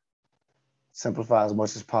side, simplify as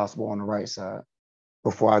much as possible on the right side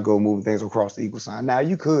before I go moving things across the equal sign. Now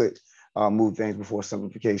you could move things before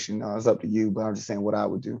simplification. It's up to you, but I'm just saying what I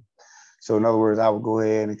would do. So in other words, I would go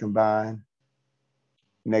ahead and combine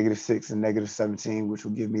 -6 and -17, which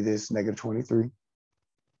will give me this -23.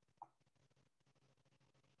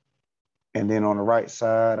 And then on the right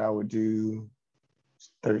side, I would do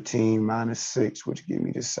 13 minus 6, which give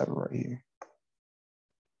me this 7 right here.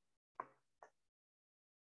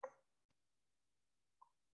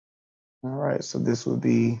 All right, so this would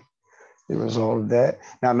be the result of that.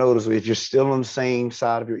 Now notice, if you're still on the same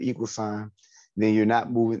side of your equal sign, then you're not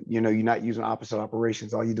moving, you're not using opposite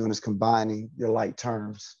operations. All you're doing is combining your like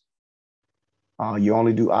terms. You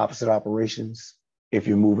only do opposite operations if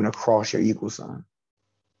you're moving across your equal sign.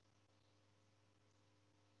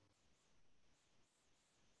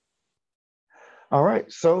 All right,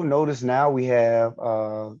 so notice now we have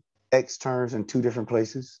x terms in 2 different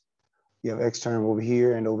places. You have x term over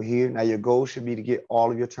here and over here. Now your goal should be to get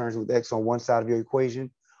all of your terms with x on one side of your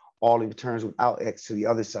equation, all of your terms without x to the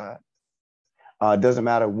other side. It doesn't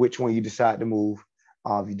matter which one you decide to move.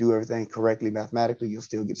 If you do everything correctly mathematically, you'll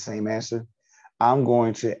still get the same answer. I'm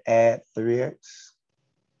going to add 3x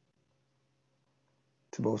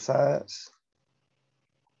to both sides.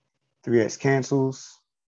 3x cancels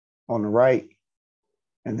on the right.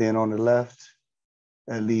 And then on the left,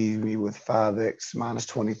 that leaves me with 5x minus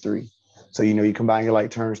 23. So you combine your like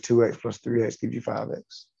terms, 2x plus 3x gives you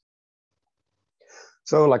 5x.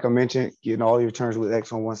 So like I mentioned, getting all your terms with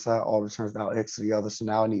x on one side, all the terms without x to the other. So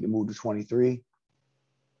now I need to move to 23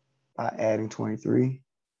 by adding 23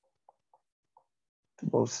 to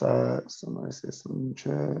both sides. Somebody said something in the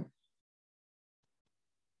chat.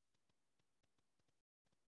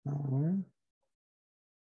 All right.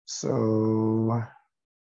 So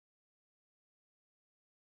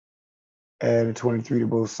adding 23 to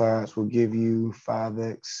both sides will give you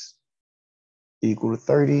 5x equal to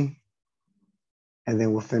 30. And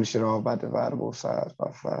then we'll finish it off by dividing both sides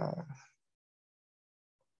by 5.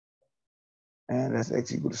 And that's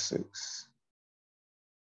x equal to 6.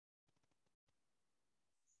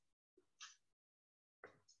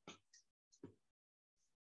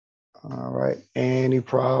 All right, any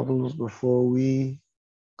problems before we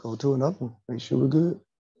go to another one? Make sure we're good.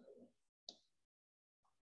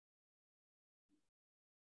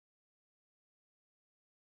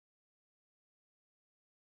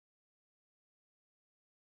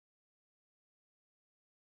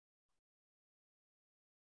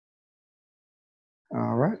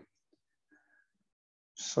 All right.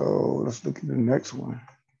 So let's look at the next one.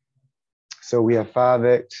 So we have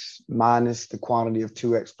 5x minus the quantity of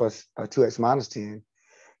 2x plus 2x minus 10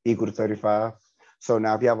 equal to 35. So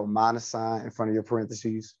now if you have a minus sign in front of your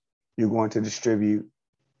parentheses, you're going to distribute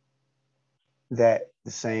that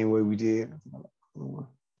the same way we did.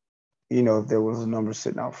 If there was a number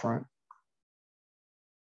sitting out front.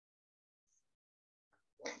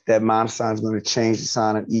 That minus sign is going to change the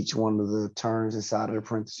sign of each one of the terms inside of the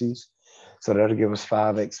parentheses. So that'll give us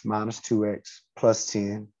 5x minus 2x plus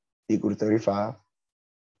 10 equal to 35.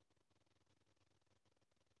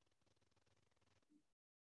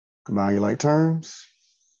 Combine your like terms.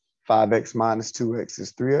 5x minus 2x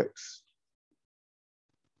is 3x.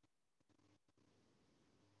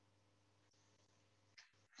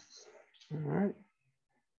 All right.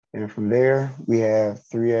 And from there, we have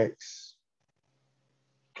 3x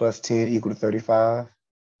plus 10 equal to 35.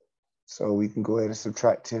 So we can go ahead and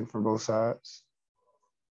subtract 10 from both sides.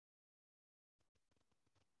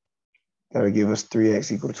 That'll give us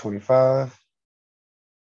 3x equal to 25.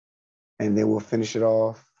 And then we'll finish it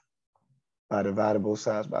off by dividing both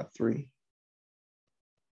sides by 3.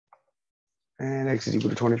 And x is equal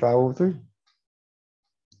to 25 over 3.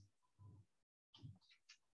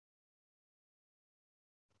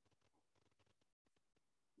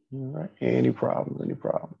 All right, any problems, any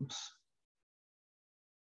problems?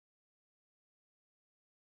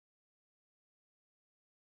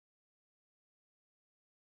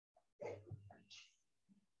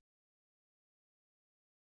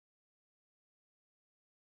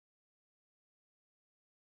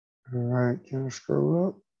 All right, can I scroll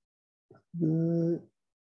up? Good.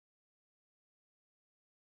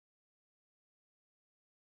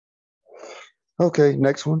 Okay,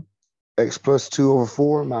 next one. X plus 2 over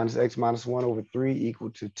 4 minus x minus 1 over 3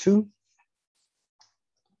 equal to 2.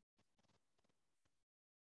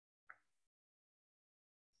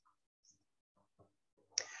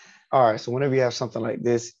 All right, so whenever you have something like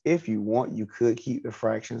this, if you want, you could keep the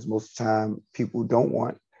fractions. Most of the time, people don't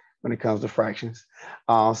want when it comes to fractions.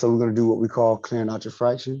 So we're going to do what we call clearing out your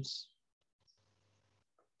fractions.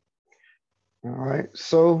 All right,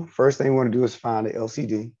 so first thing we want to do is find the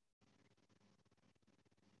LCD.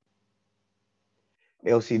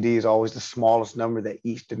 LCD is always the smallest number that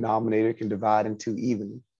each denominator can divide into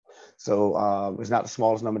evenly. So it's not the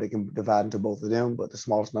smallest number that can divide into both of them, but the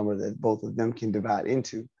smallest number that both of them can divide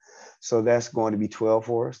into. So that's going to be 12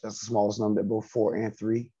 for us. That's the smallest number that both 4 and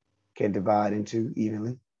 3 can divide into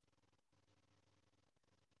evenly.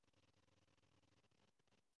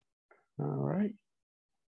 All right.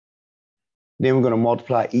 Then we're going to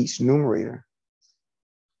multiply each numerator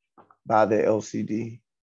by the LCD.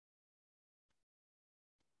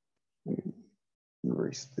 Let me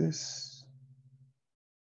erase this.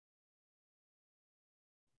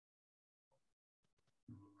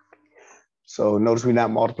 So notice we're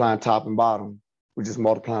not multiplying top and bottom. We're just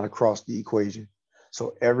multiplying across the equation.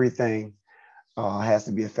 So everything has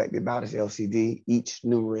to be affected by this LCD. Each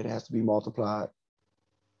numerator has to be multiplied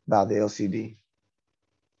by the LCD.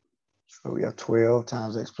 So we have 12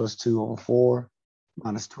 times x plus 2 over 4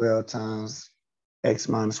 minus 12 times x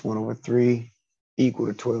minus 1 over 3 equal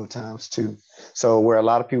to 12 times 2. So where a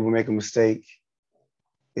lot of people make a mistake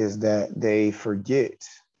is that they forget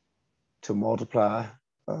to multiply.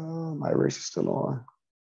 My eraser's still on.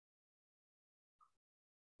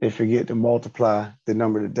 They forget to multiply the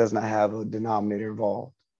number that does not have a denominator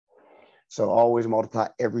involved. So always multiply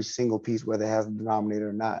every single piece, whether it has a denominator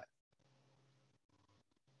or not.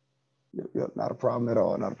 Yep, not a problem at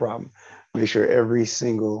all, not a problem. Make sure every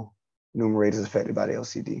single numerator is affected by the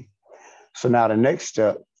LCD. So now the next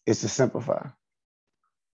step is to simplify.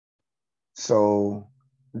 So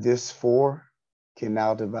this 4 can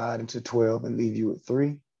now divide into 12 and leave you with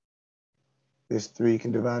 3. This 3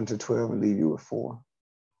 can divide into 12 and leave you with 4.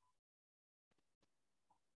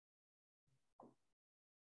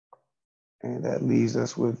 And that leaves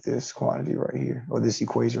us with this quantity right here, or this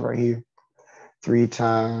equation right here. 3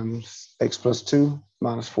 times x plus 2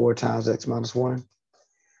 minus 4 times x minus 1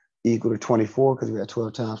 equal to 24, because we got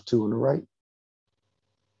 12 times 2 on the right.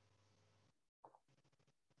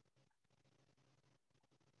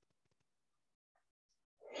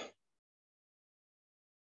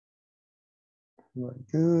 Very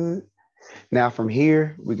good. Now from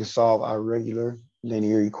here, we can solve our regular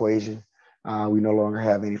linear equation. We no longer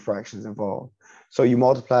have any fractions involved. So you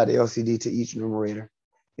multiply the LCD to each numerator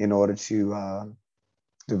in order to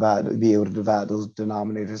be able to divide those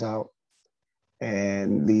denominators out,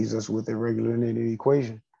 and leaves us with a regular linear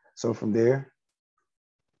equation. So from there,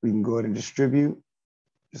 we can go ahead and distribute,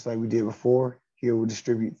 just like we did before. Here we'll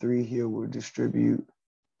distribute 3, here we'll distribute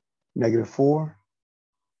 -4.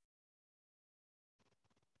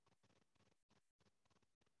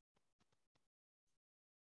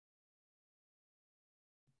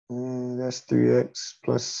 And that's 3x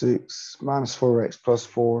plus 6 minus 4x plus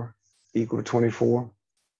 4 equal to 24.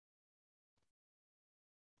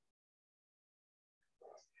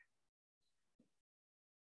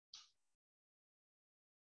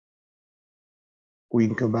 We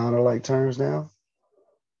can combine our like terms now.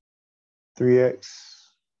 3x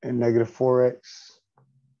and -4x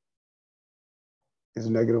is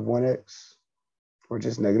 -1x, or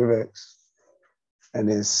just -x. And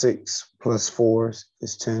then 6 plus 4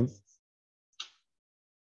 is 10.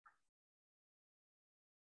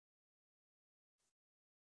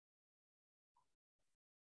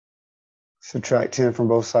 Subtract 10 from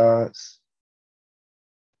both sides.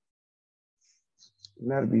 And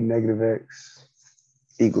that'll be -x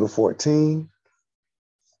equal to 14.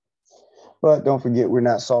 But don't forget, we're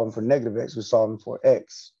not solving for -x, we're solving for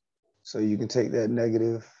x. So you can take that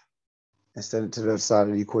negative and set it to the other side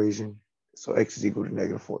of the equation. So x is equal to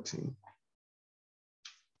 -14.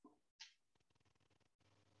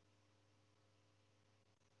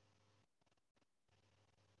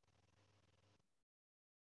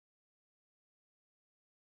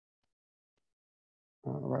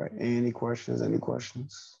 All right, any questions, any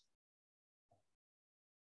questions?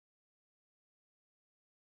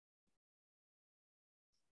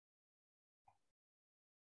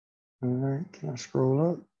 All right, can I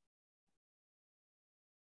scroll up?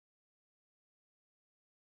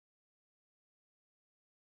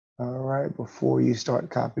 All right, before you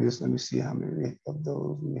start copying this, let me see how many of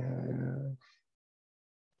those we have.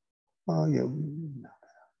 Oh yeah,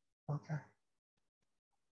 okay.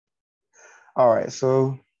 All right,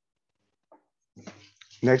 so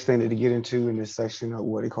next thing to get into in this section are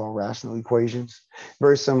what they call rational equations.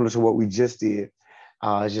 Very similar to what we just did.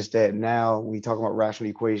 It's just that now when we talk about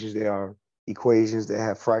rational equations, they are equations that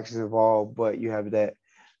have fractions involved, but you have that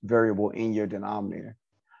variable in your denominator.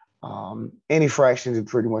 Any fractions are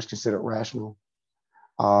pretty much considered rational.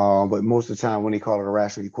 But most of the time when they call it a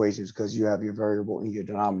rational equation is because you have your variable in your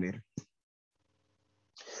denominator.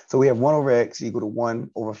 So we have 1 over x equal to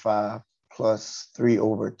 1 over 5 plus 3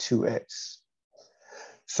 over 2x.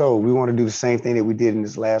 So we want to do the same thing that we did in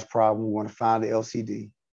this last problem. We want to find the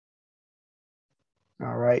LCD.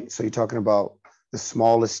 All right, so you're talking about the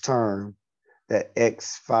smallest term that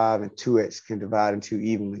x, 5, and 2x can divide into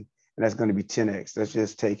evenly, and that's going to be 10x. That's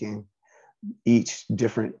just taking each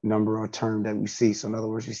different number or term that we see. So in other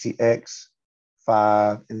words, we see x,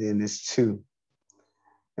 5, and then this 2.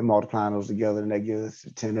 And multiplying those together, and that gives us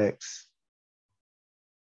 10x.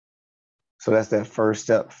 So that's that first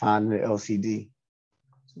step, finding the LCD.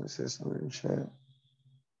 So let's say something in the chat.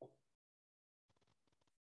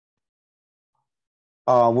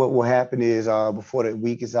 What will happen is before the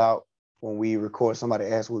week is out, when we record, somebody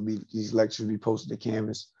asked would be these lectures be posted to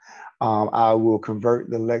Canvas. I will convert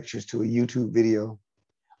the lectures to a YouTube video,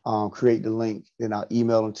 create the link, then I'll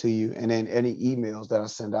email them to you. And then any emails that I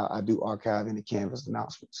send out, I do archive in the Canvas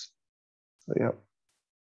announcements. So, yep.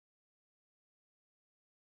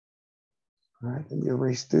 All right, let me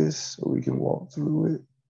erase this so we can walk through it.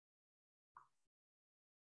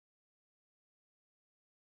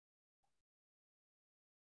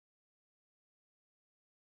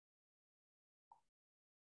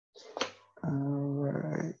 All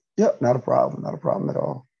right. Yep, not a problem at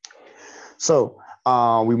all. So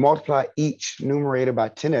we multiply each numerator by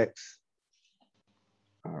 10x.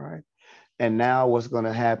 All right. And now what's going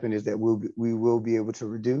to happen is that we will be able to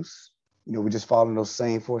reduce. You know, we're just following those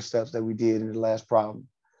same 4 steps that we did in the last problem.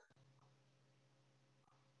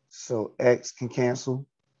 So x can cancel.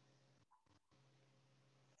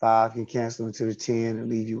 5 can cancel into the 10 and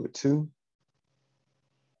leave you with 2.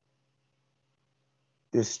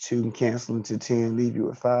 This 2 can cancel into 10, leave you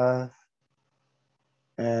with 5.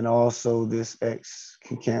 And also this x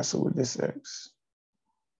can cancel with this x.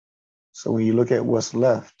 So when you look at what's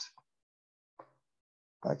left,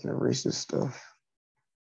 I can erase this stuff.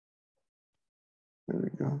 There we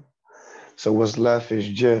go. So what's left is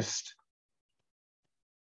just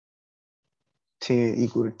 10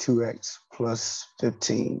 equal to 2x plus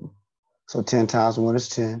 15. So 10 times 1 is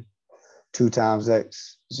 10. 2 times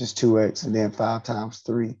x is just 2x. And then 5 times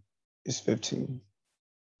 3 is 15.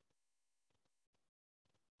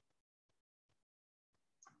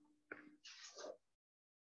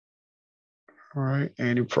 All right,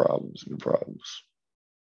 any problems? Any problems?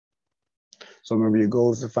 So remember, your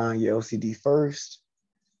goal is to find your LCD first,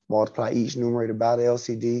 multiply each numerator by the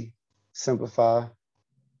LCD, simplify,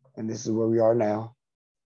 and this is where we are now.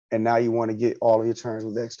 And now you want to get all of your terms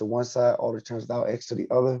with x to one side, all the terms without x to the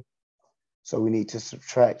other. So we need to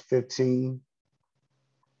subtract 15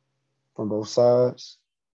 from both sides.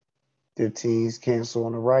 15s cancel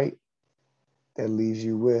on the right. That leaves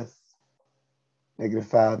you with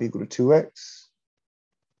 -5 equal to 2x.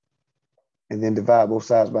 And then divide both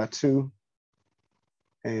sides by 2.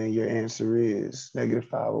 And your answer is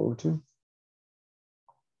 -5 over 2.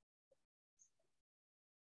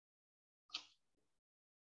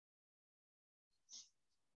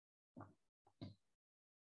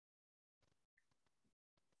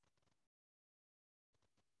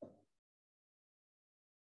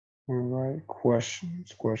 All right,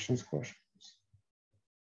 questions.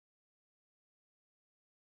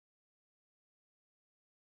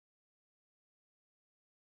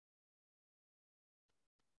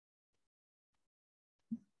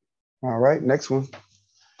 All right, next one.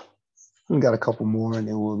 We got a couple more and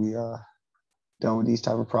then we'll be done with these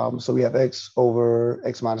type of problems. So we have x over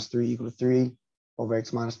x minus 3 equal to 3 over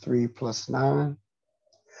x minus 3 plus 9.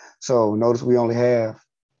 So notice we only have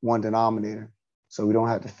one denominator. So we don't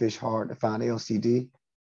have to fish hard to find the LCD.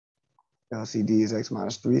 LCD is x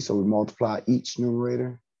minus 3. So we multiply each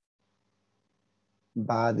numerator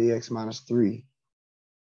by the x minus 3.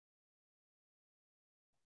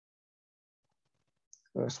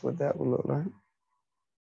 That's what that would look like.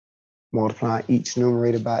 Multiply each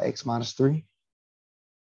numerator by x minus 3.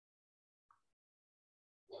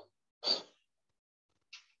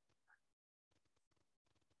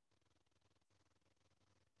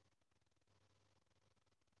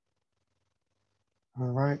 All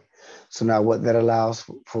right. So now what that allows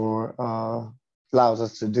allows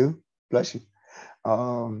us to do, bless you.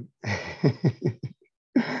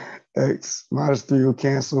 X minus 3 will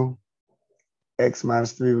cancel. X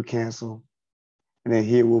minus 3 will cancel. And then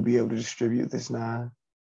here we'll be able to distribute this 9.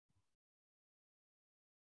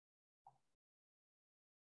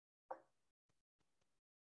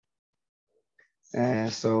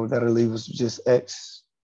 And so that'll leave us with just x.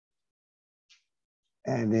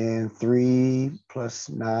 And then 3 plus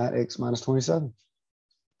 9x minus 27.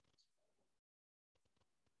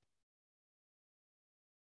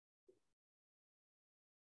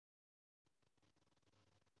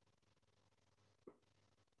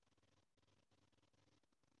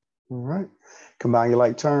 All right. Combine your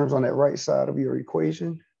like terms on that right side of your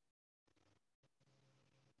equation.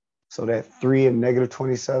 So that 3 and negative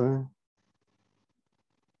 27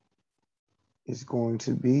 is going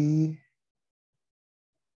to be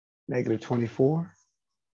negative 24.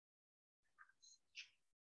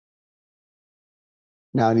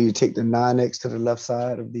 Now I need to take the 9x to the left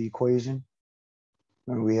side of the equation.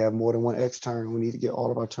 When we have more than one x term, we need to get all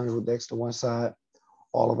of our terms with x to one side,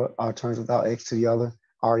 all of our terms without x to the other.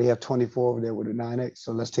 I already have 24 over there with the 9x,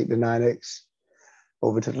 so let's take the 9x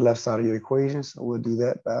over to the left side of your equation. So we'll do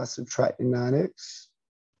that by subtracting 9x.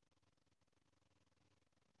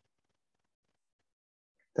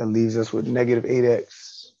 That leaves us with negative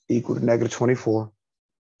 8x equal to negative 24.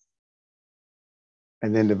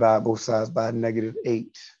 And then divide both sides by negative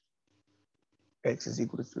 8. X is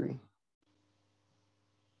equal to 3.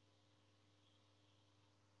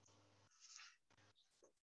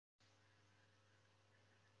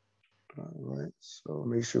 All right, so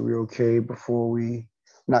make sure we're okay before we,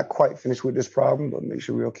 not quite finish with this problem, but make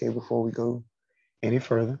sure we're okay before we go any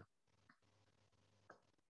further.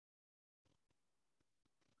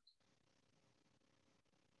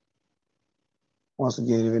 Once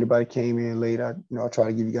again, if anybody came in late, I'll try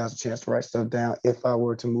to give you guys a chance to write stuff down. If I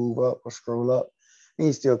were to move up or scroll up, and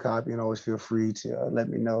you still copy, and always feel free to let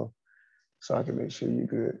me know so I can make sure you're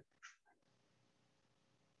good.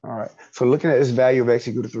 All right, so looking at this value of x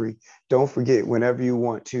equal to 3, don't forget whenever you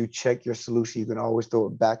want to check your solution, you can always throw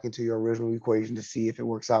it back into your original equation to see if it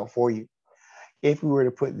works out for you. If we were to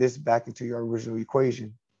put this back into your original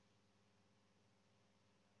equation,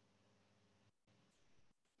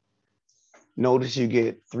 notice you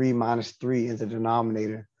get 3 minus 3 in the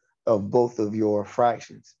denominator of both of your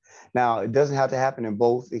fractions. Now, it doesn't have to happen in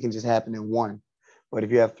both. It can just happen in one. But if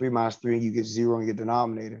you have 3 minus 3 and you get 0 in your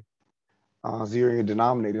denominator, 0 in your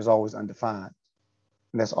denominator is always undefined.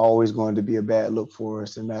 And that's always going to be a bad look for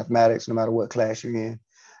us in mathematics, no matter what class you're in.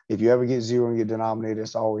 If you ever get 0 in your denominator,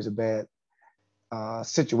 it's always a bad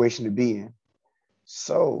situation to be in.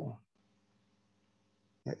 So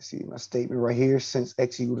let's see my statement right here. Since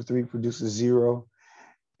x equal to 3 produces 0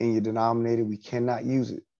 in your denominator, we cannot use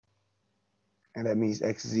it. And that means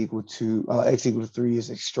x equal to 3 is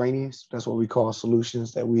extraneous. That's what we call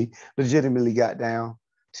solutions that we legitimately got down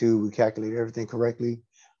to. We calculated everything correctly.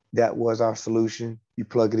 That was our solution. You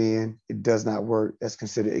plug it in, it does not work. That's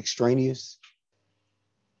considered extraneous.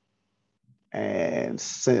 And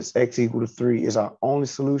since x equal to 3 is our only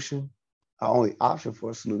solution, our only option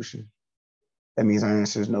for a solution, that means our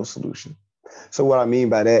answer is no solution. So what I mean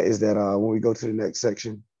by that is that when we go to the next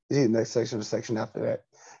section, the next section or the section after that,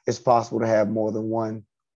 it's possible to have more than one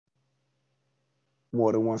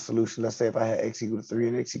solution. Let's say if I had x equal to 3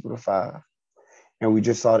 and x equal to 5, and we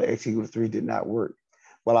just saw that x equal to 3 did not work.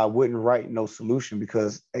 Well, I wouldn't write no solution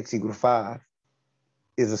because x equal to 5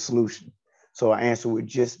 is a solution. So our answer would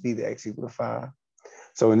just be the x equal to 5.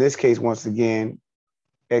 So in this case, once again,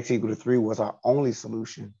 x equal to 3 was our only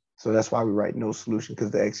solution. So that's why we write no solution,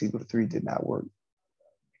 because the x equal to 3 did not work.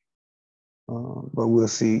 But we'll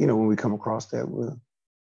see, when we come across that, we'll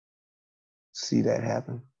see that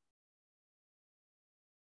happen.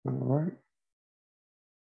 All right.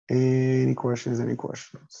 Any questions?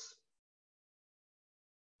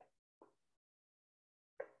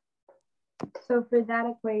 So for that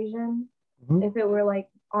equation, if it were like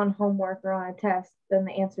on homework or on a test, then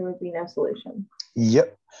the answer would be no solution.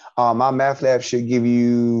 Yep. My math lab should give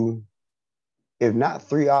you, if not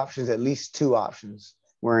 3 options, at least 2 options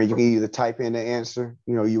where you can either type in the answer,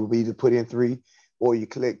 you will either put in 3 or you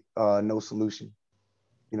click no solution.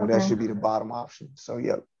 Okay. That should be the bottom option. So,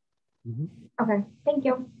 yep. Okay, thank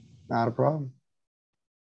you. Not a problem.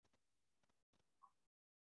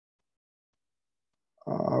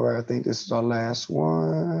 All right, I think this is our last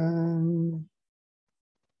one.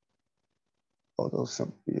 Oh, those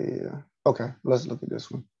simple, yeah. Okay, let's look at this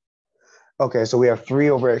one. Okay, so we have 3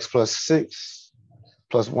 over x plus 6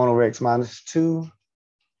 plus 1 over x minus 2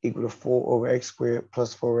 equal to 4 over x squared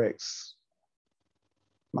plus 4x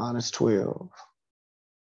minus 12.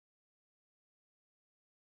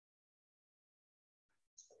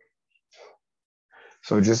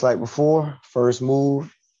 So just like before, first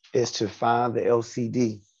move is to find the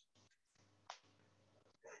LCD.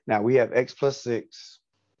 Now we have x plus 6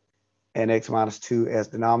 and x minus 2 as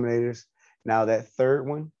denominators. Now that third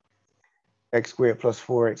one, x squared plus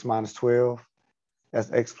 4x minus 12.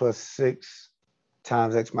 That's x plus 6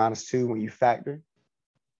 times x minus 2 when you factor.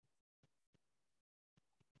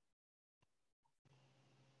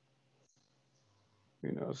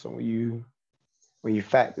 You know, so when you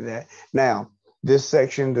factor that. Now, this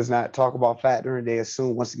section does not talk about factoring. They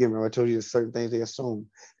assume, once again, remember I told you there's certain things they assume.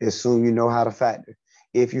 They assume you know how to factor.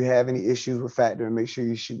 If you have any issues with factoring, make sure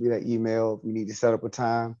you shoot me that email. If you need to set up a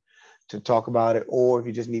time to talk about it, or if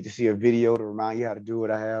you just need to see a video to remind you how to do it,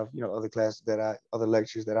 I have, you know, other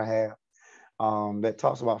lectures that I have that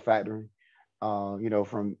talks about factoring, you know,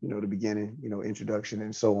 from, you know, the beginning, you know, introduction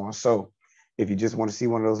and so on. So if you just want to see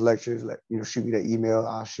one of those lectures, you know, shoot me that email.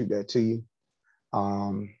 I'll shoot that to you.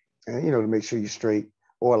 And, you know, to make sure you're straight.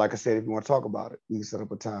 Or like I said, if you want to talk about it, we can set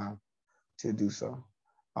up a time to do so.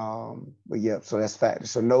 But yeah, so that's factor.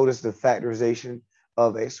 So notice the factorization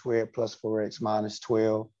of x squared plus 4x minus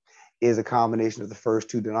 12 is a combination of the first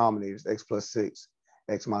two denominators, x plus 6,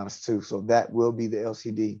 x minus 2. So that will be the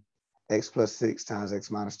LCD. X plus 6 times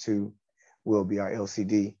x minus 2 will be our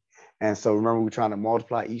LCD. And so remember, we're trying to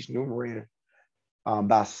multiply each numerator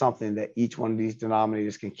by something that each one of these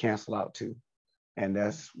denominators can cancel out to. And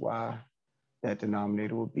that's why that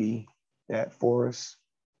denominator will be that for us.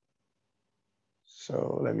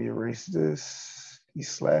 So let me erase these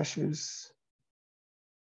slashes.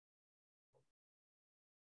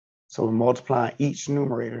 So we're multiplying each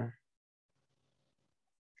numerator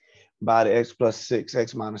by the x plus 6,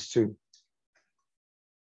 x minus 2.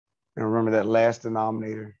 And remember that last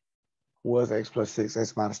denominator was x plus 6,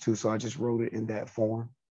 x minus 2. So I just wrote it in that form.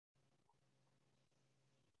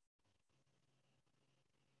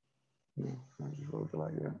 I just wrote it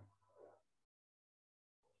like that.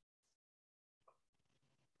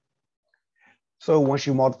 So once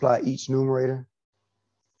you multiply each numerator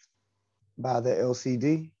by the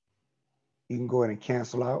LCD, you can go ahead and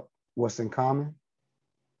cancel out what's in common.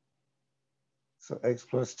 So x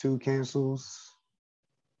plus 2 cancels,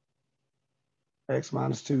 x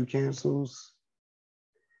minus 2 cancels.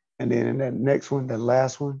 And then in that next one, that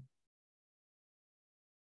last one,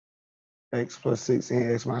 x plus 6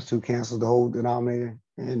 and x minus 2 cancels. The whole denominator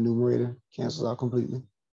and numerator cancels out completely.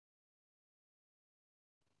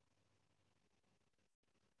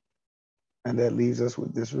 And that leaves us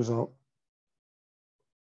with this result.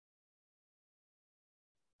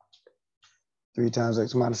 3 times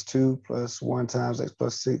x minus 2 plus 1 times x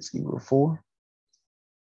plus 6 equal 4.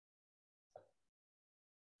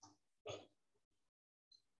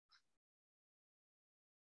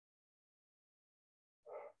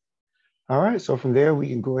 All right, so from there, we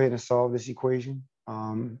can go ahead and solve this equation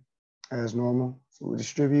as normal. So we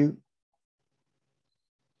distribute,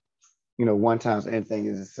 you know, 1 times anything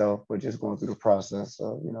is itself, but just going through the process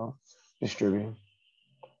of, you know, distributing.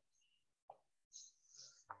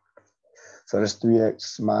 So that's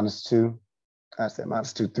 3x minus 2. I said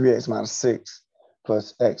minus 2, 3x minus 6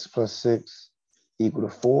 plus x plus 6 equal to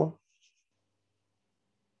 4.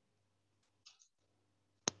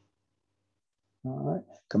 All right,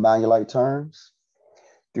 combine your like terms.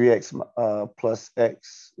 3x plus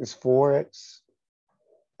x is 4x,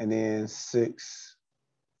 and then 6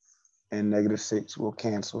 and negative 6 will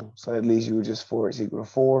cancel. So that leaves you with just 4x equal to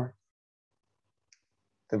 4.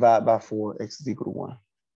 Divide by 4, x is equal to 1.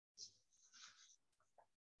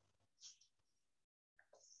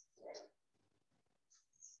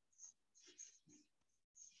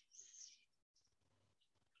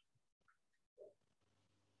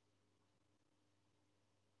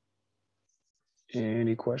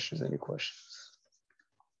 Any questions? Any questions?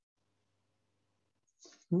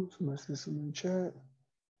 Oops, must be some in the chat.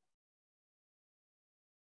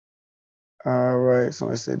 All right,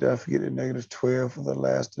 so I said, did I forget the negative 12 for the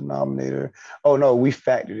last denominator? Oh no, we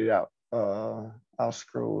factored it out. I'll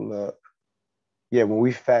scroll up. Yeah, when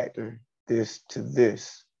we factor this to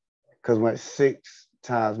this, because when 6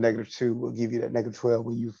 times negative 2 will give you that negative 12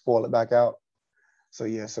 when you fall it back out. So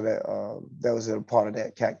yeah, so that was a part of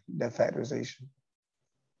that factorization.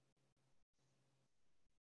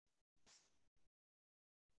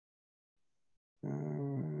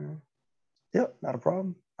 Yep, not a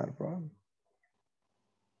problem, not a problem.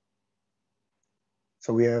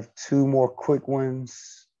 So we have 2 more quick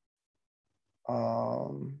ones.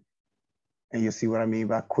 And you'll see what I mean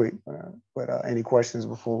by quick. But any questions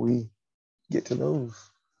before we get to those?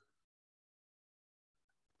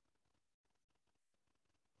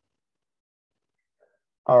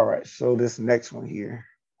 All right, so this next one here,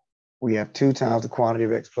 we have 2 times the quantity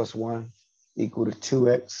of x plus 1 equal to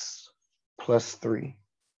 2x plus 3.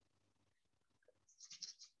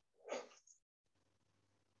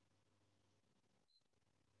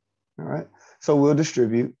 All right, so we'll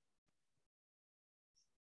distribute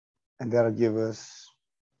And that'll give us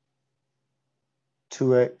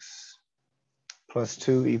 2x plus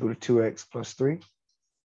 2 equal to 2x plus 3.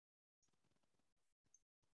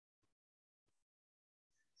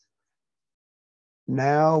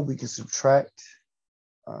 Now we can subtract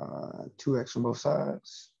 2x from both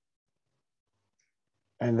sides.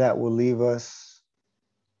 And that will leave us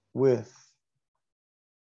with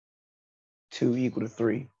 2 equal to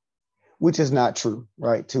 3, which is not true,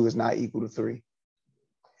 right? 2 is not equal to 3.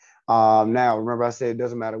 Now, remember I said it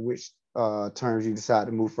doesn't matter which terms you decide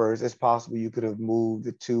to move first. It's possible you could have moved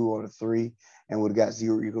the 2 or the 3 and would have got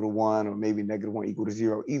 0 equal to 1, or maybe -1 equal to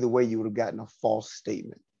 0. Either way, you would have gotten a false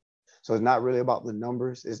statement. So it's not really about the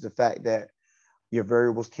numbers. It's the fact that your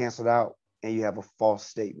variables canceled out and you have a false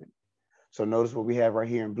statement. So notice what we have right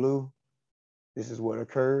here in blue. This is what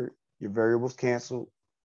occurred. Your variables canceled.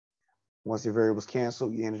 Once your variables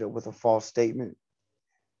canceled, you ended up with a false statement.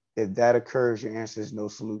 If that occurs, your answer is no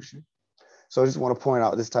solution. So I just want to point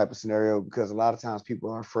out this type of scenario because a lot of times people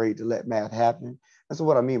are afraid to let math happen. And so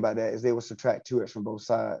what I mean by that is they will subtract 2x from both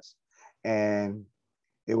sides and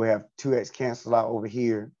they will have 2x canceled out over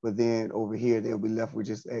here, but then over here, they'll be left with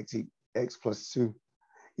just x plus 2.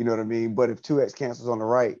 You know what I mean? But if 2x cancels on the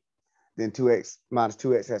right, then 2x minus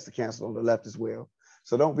 2x has to cancel on the left as well.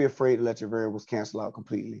 So don't be afraid to let your variables cancel out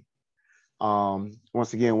completely.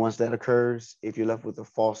 Once again, once that occurs, if you're left with a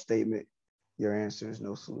false statement, your answer is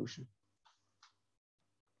no solution.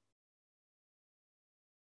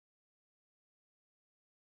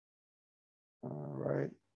 All right.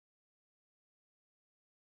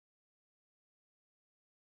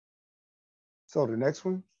 So the next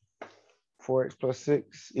one, 4x plus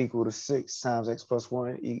 6 equal to 6 times x plus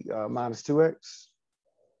 1 minus 2x.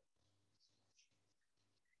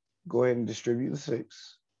 Go ahead and distribute the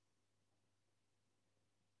 6.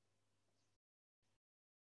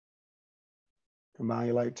 Combine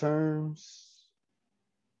your like terms.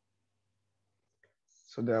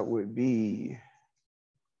 So that would be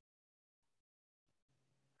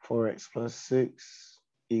 4x plus 6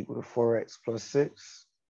 equal to 4x plus 6.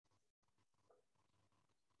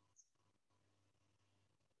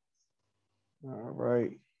 All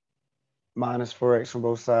right. Minus 4x from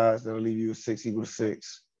both sides, that'll leave you with 6 equal to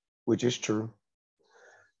 6, which is true.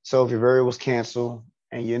 So if your variables cancel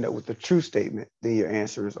and you end up with the true statement, then your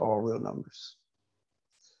answer is all real numbers.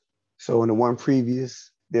 So in the one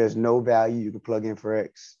previous, there's no value you can plug in for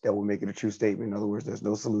x that will make it a true statement. In other words, there's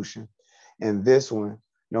no solution. And this one,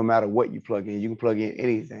 no matter what you plug in, you can plug in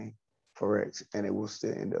anything for x and it will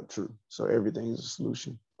still end up true. So everything is a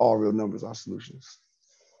solution. All real numbers are solutions.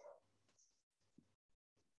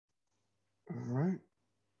 All right.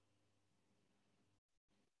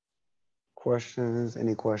 Questions?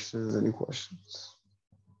 Any questions? Any questions?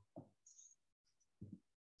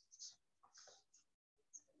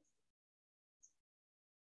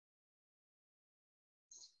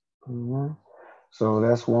 So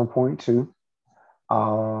that's 1.2.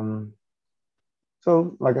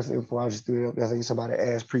 So like I said before, I'll just do it. I think somebody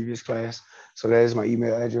asked previous class. So that is my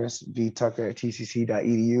email address,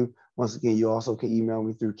 vtucker@tcc.edu. Once again, you also can email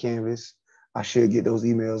me through Canvas. I should get those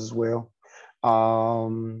emails as well.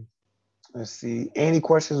 Let's see. Any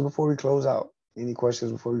questions before we close out? Any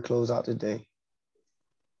questions before we close out today?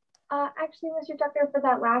 Actually, Mr. Tucker, for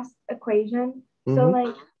that last equation, so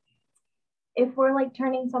like if we're like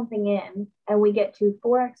turning something in and we get to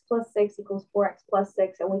 4x plus 6 equals 4x plus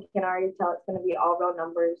 6, and we can already tell it's going to be all real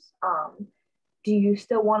numbers, do you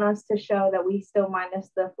still want us to show that we still minus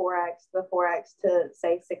the 4x to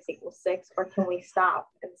say 6 equals 6, or can we stop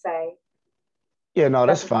and say? Yeah, no,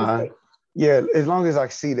 that's fine. Yeah, as long as I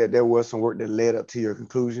see that there was some work that led up to your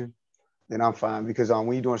conclusion, then I'm fine. Because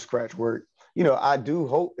when you're doing scratch work, you know, I do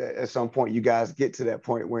hope that at some point you guys get to that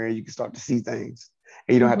point where you can start to see things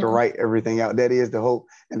and you don't have to write everything out. That is the hope.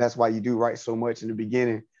 And that's why you do write so much in the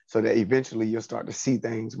beginning, so that eventually you'll start to see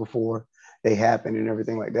things before they happen and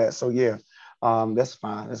everything like that. So yeah, that's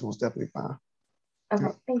fine. That's most definitely fine.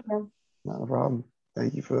 Okay, thank you. Not a problem.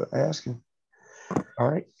 Thank you for asking. All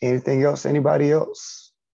right. Anything else? Anybody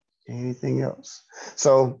else? Anything else?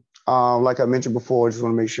 So like I mentioned before, I just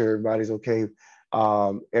want to make sure everybody's okay.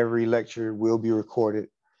 Every lecture will be recorded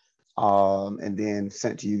and then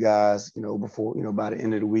sent to you guys, you know, before, you know, by the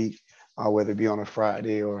end of the week, whether it be on a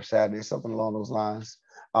Friday or Saturday, something along those lines.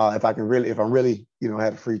 If I'm really, you know,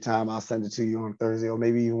 have free time, I'll send it to you on Thursday or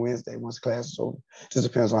maybe even Wednesday once class is over. Just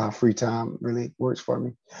depends on how free time really works for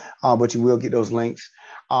me. But you will get those links.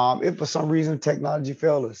 If for some reason technology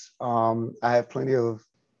fails us, I have plenty of,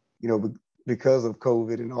 you know, because of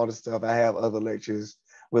COVID and all this stuff, I have other lectures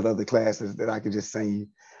with other classes that I could just send you.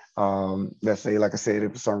 Let's say, like I said,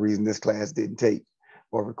 if for some reason this class didn't take,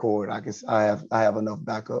 or record. I have enough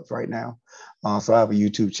backups right now. So I have a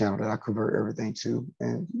YouTube channel that I convert everything to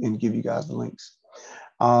and give you guys the links.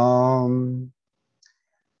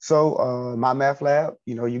 So my math lab,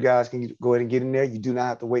 you guys can go ahead and get in there. You do not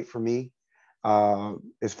have to wait for me.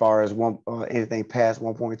 As far as anything past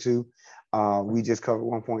 1.2, we just covered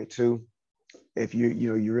 1.2. If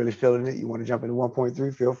you're really feeling it, you want to jump into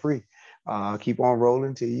 1.3, feel free. Keep on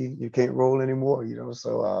rolling till you can't roll anymore.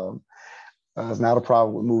 So it's not a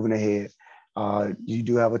problem with moving ahead. You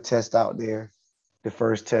do have a test out there, the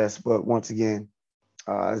first test, but once again,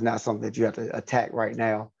 it's not something that you have to attack right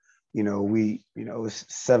now. It's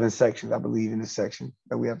 7 sections, I believe, in this section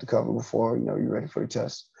that we have to cover before you're ready for the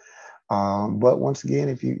test. But once again,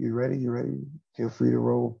 if you're ready, feel free to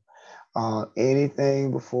roll.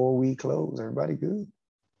 Anything before we close? Everybody good?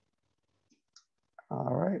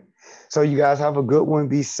 All right. So you guys have a good one.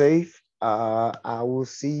 Be safe. I will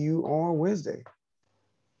see you on Wednesday.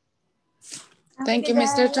 Thank you,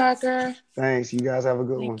 Mr. Tucker. Thanks. You guys have a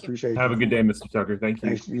good one. Appreciate you. Have a good day, Mr. Tucker. Thank you.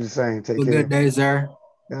 Thanks. You the same. Take Have a care. good day, sir.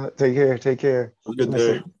 Take care. Take care. Have a good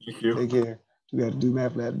day. Thank you. Take care. You got to do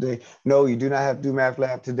math lab today. No, you do not have to do math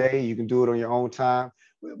lab today. You can do it on your own time,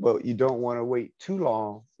 but you don't want to wait too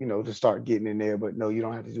long, to start getting in there. But no, you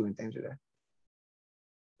don't have to do anything today.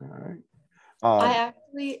 All right.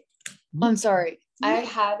 I'm sorry. I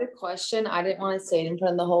had a question. I didn't want to say it in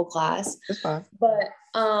front of the whole class. That's fine. But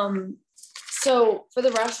so for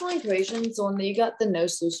the rational equations, the one that you got the no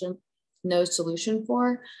solution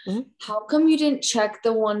for, how come you didn't check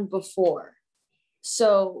the one before?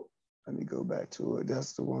 So let me go back to it.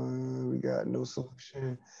 That's the one we got no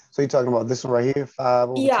solution. So you're talking about this one right here, 5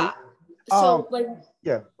 over 2? So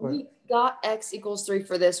we got x equals 3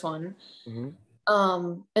 for this one. And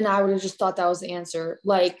I would have just thought that was the answer.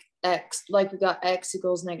 Like we got x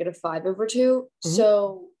equals -5 over 2.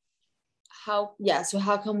 So how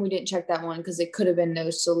come we didn't check that one? Because it could have been no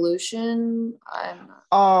solution.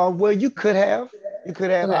 Well, you could have.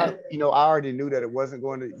 Okay. I already knew that it wasn't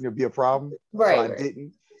going to be a problem. Right. So I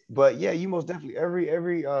didn't. But yeah, you most definitely,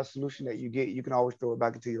 every solution that you get, you can always throw it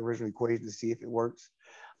back into your original equation to see if it works.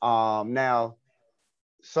 Now,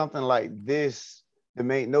 something like this,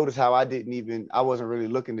 notice how I wasn't really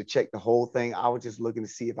looking to check the whole thing. I was just looking to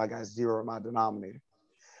see if I got 0 in my denominator.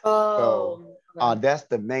 That's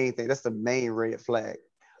the main thing. That's the main red flag.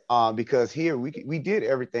 Because here we did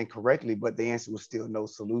everything correctly, but the answer was still no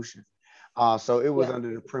solution. So it was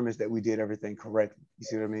under the premise that we did everything correctly. You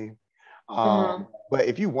see what I mean? But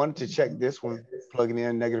if you wanted to check this one, plugging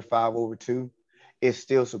in -5 over 2, it's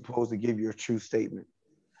still supposed to give you a true statement.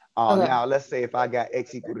 Now, let's say if I got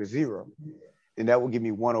x equal to 0, then that will give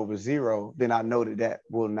me 1 over 0. Then I know that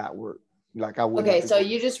will not work. Like I would. Okay, so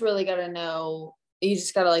you just really got to know. You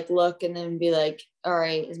just got to look and then be like, all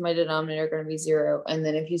right, is my denominator going to be 0? And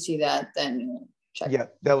then if you see that, then check. Yeah,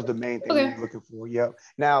 that was the main thing we were looking for. Yep.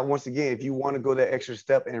 Now, once again, if you want to go that extra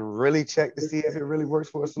step and really check to see if it really works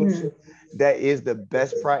for a solution, that is the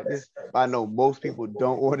best practice. I know most people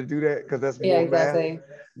don't want to do that because that's more exactly. math.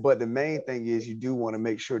 But the main thing is you do want to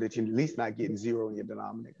make sure that you're at least not getting 0 in your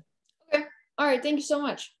denominator. Okay. All right. Thank you so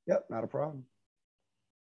much. Yep, not a problem.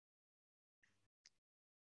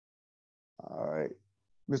 All right.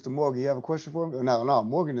 Mr. Morgan, you have a question for me? No,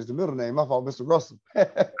 Morgan is the middle name. My fault, Mr. Russell.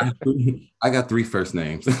 I got 3 first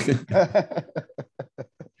names. That's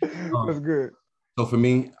good. So for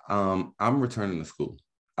me, I'm returning to school.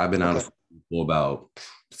 I've been out of school for about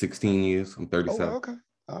 16 years. I'm 37. Oh, okay.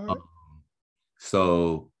 All right.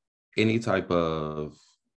 So any type of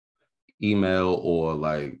email or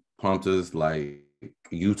prompters,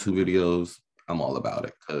 YouTube videos, I'm all about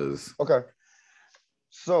it. Okay.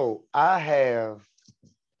 So I have,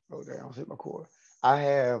 oh damn, I hit my cord. I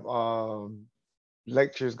have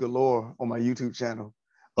lectures galore on my YouTube channel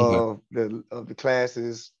of the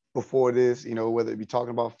classes before this, whether it be talking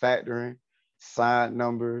about factoring, side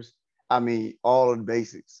numbers, all of the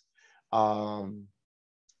basics.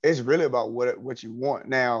 It's really about what you want.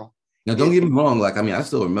 Now don't get me wrong, I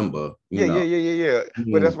still remember. Yeah.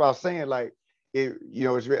 But that's what I was saying,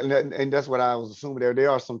 it's and that's what I was assuming. There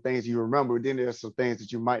are some things you remember, then there's some things that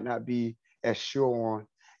you might not be as sure on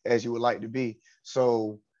as you would like to be.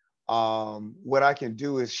 So what I can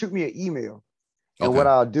do is shoot me an email. And what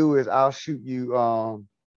I'll do is I'll shoot you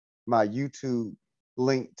my YouTube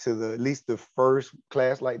link to at least the first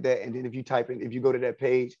class like that. And then if you go to that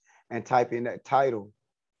page and type in that title,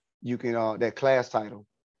 you can that class title,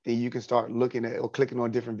 then you can start looking at or clicking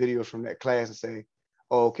on different videos from that class and say,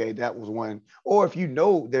 oh, okay, that was one. Or if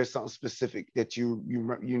there's something specific that you're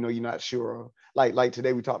not sure of. Like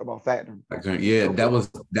today we talked about factoring. Yeah, that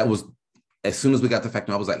was as soon as we got to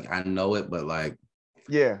factoring, I was like, I know it, but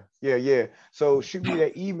Yeah. So shoot me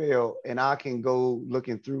that email and I can go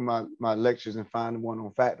looking through my lectures and find the one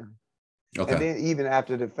on factoring. Okay. And then even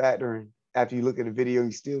after the factoring, after you look at the video,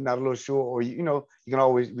 you're still not a little sure, or we can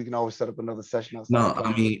always set up another session outside. No,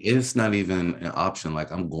 I mean, it's not even an option.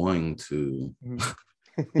 Like I'm going to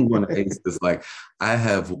ace this. Like I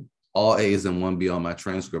have all A's and 1B on my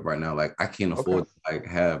transcript right now. Like I can't afford to like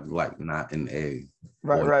have like not an A.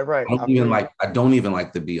 Right. I don't even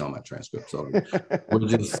like the B on my transcript. So we're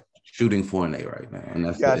just shooting for an A right now. And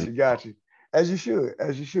that's got you. As you should.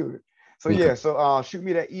 So okay. So shoot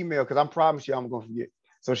me that email because I promise you I'm gonna forget.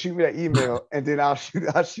 So shoot me that email and then I'll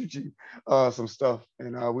shoot you some stuff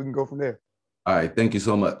and we can go from there. All right. Thank you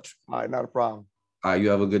so much. All right, not a problem. All right, you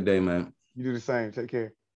have a good day, man. You do the same. Take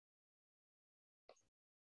care.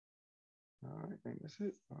 All right, I think that's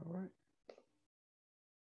it. All right.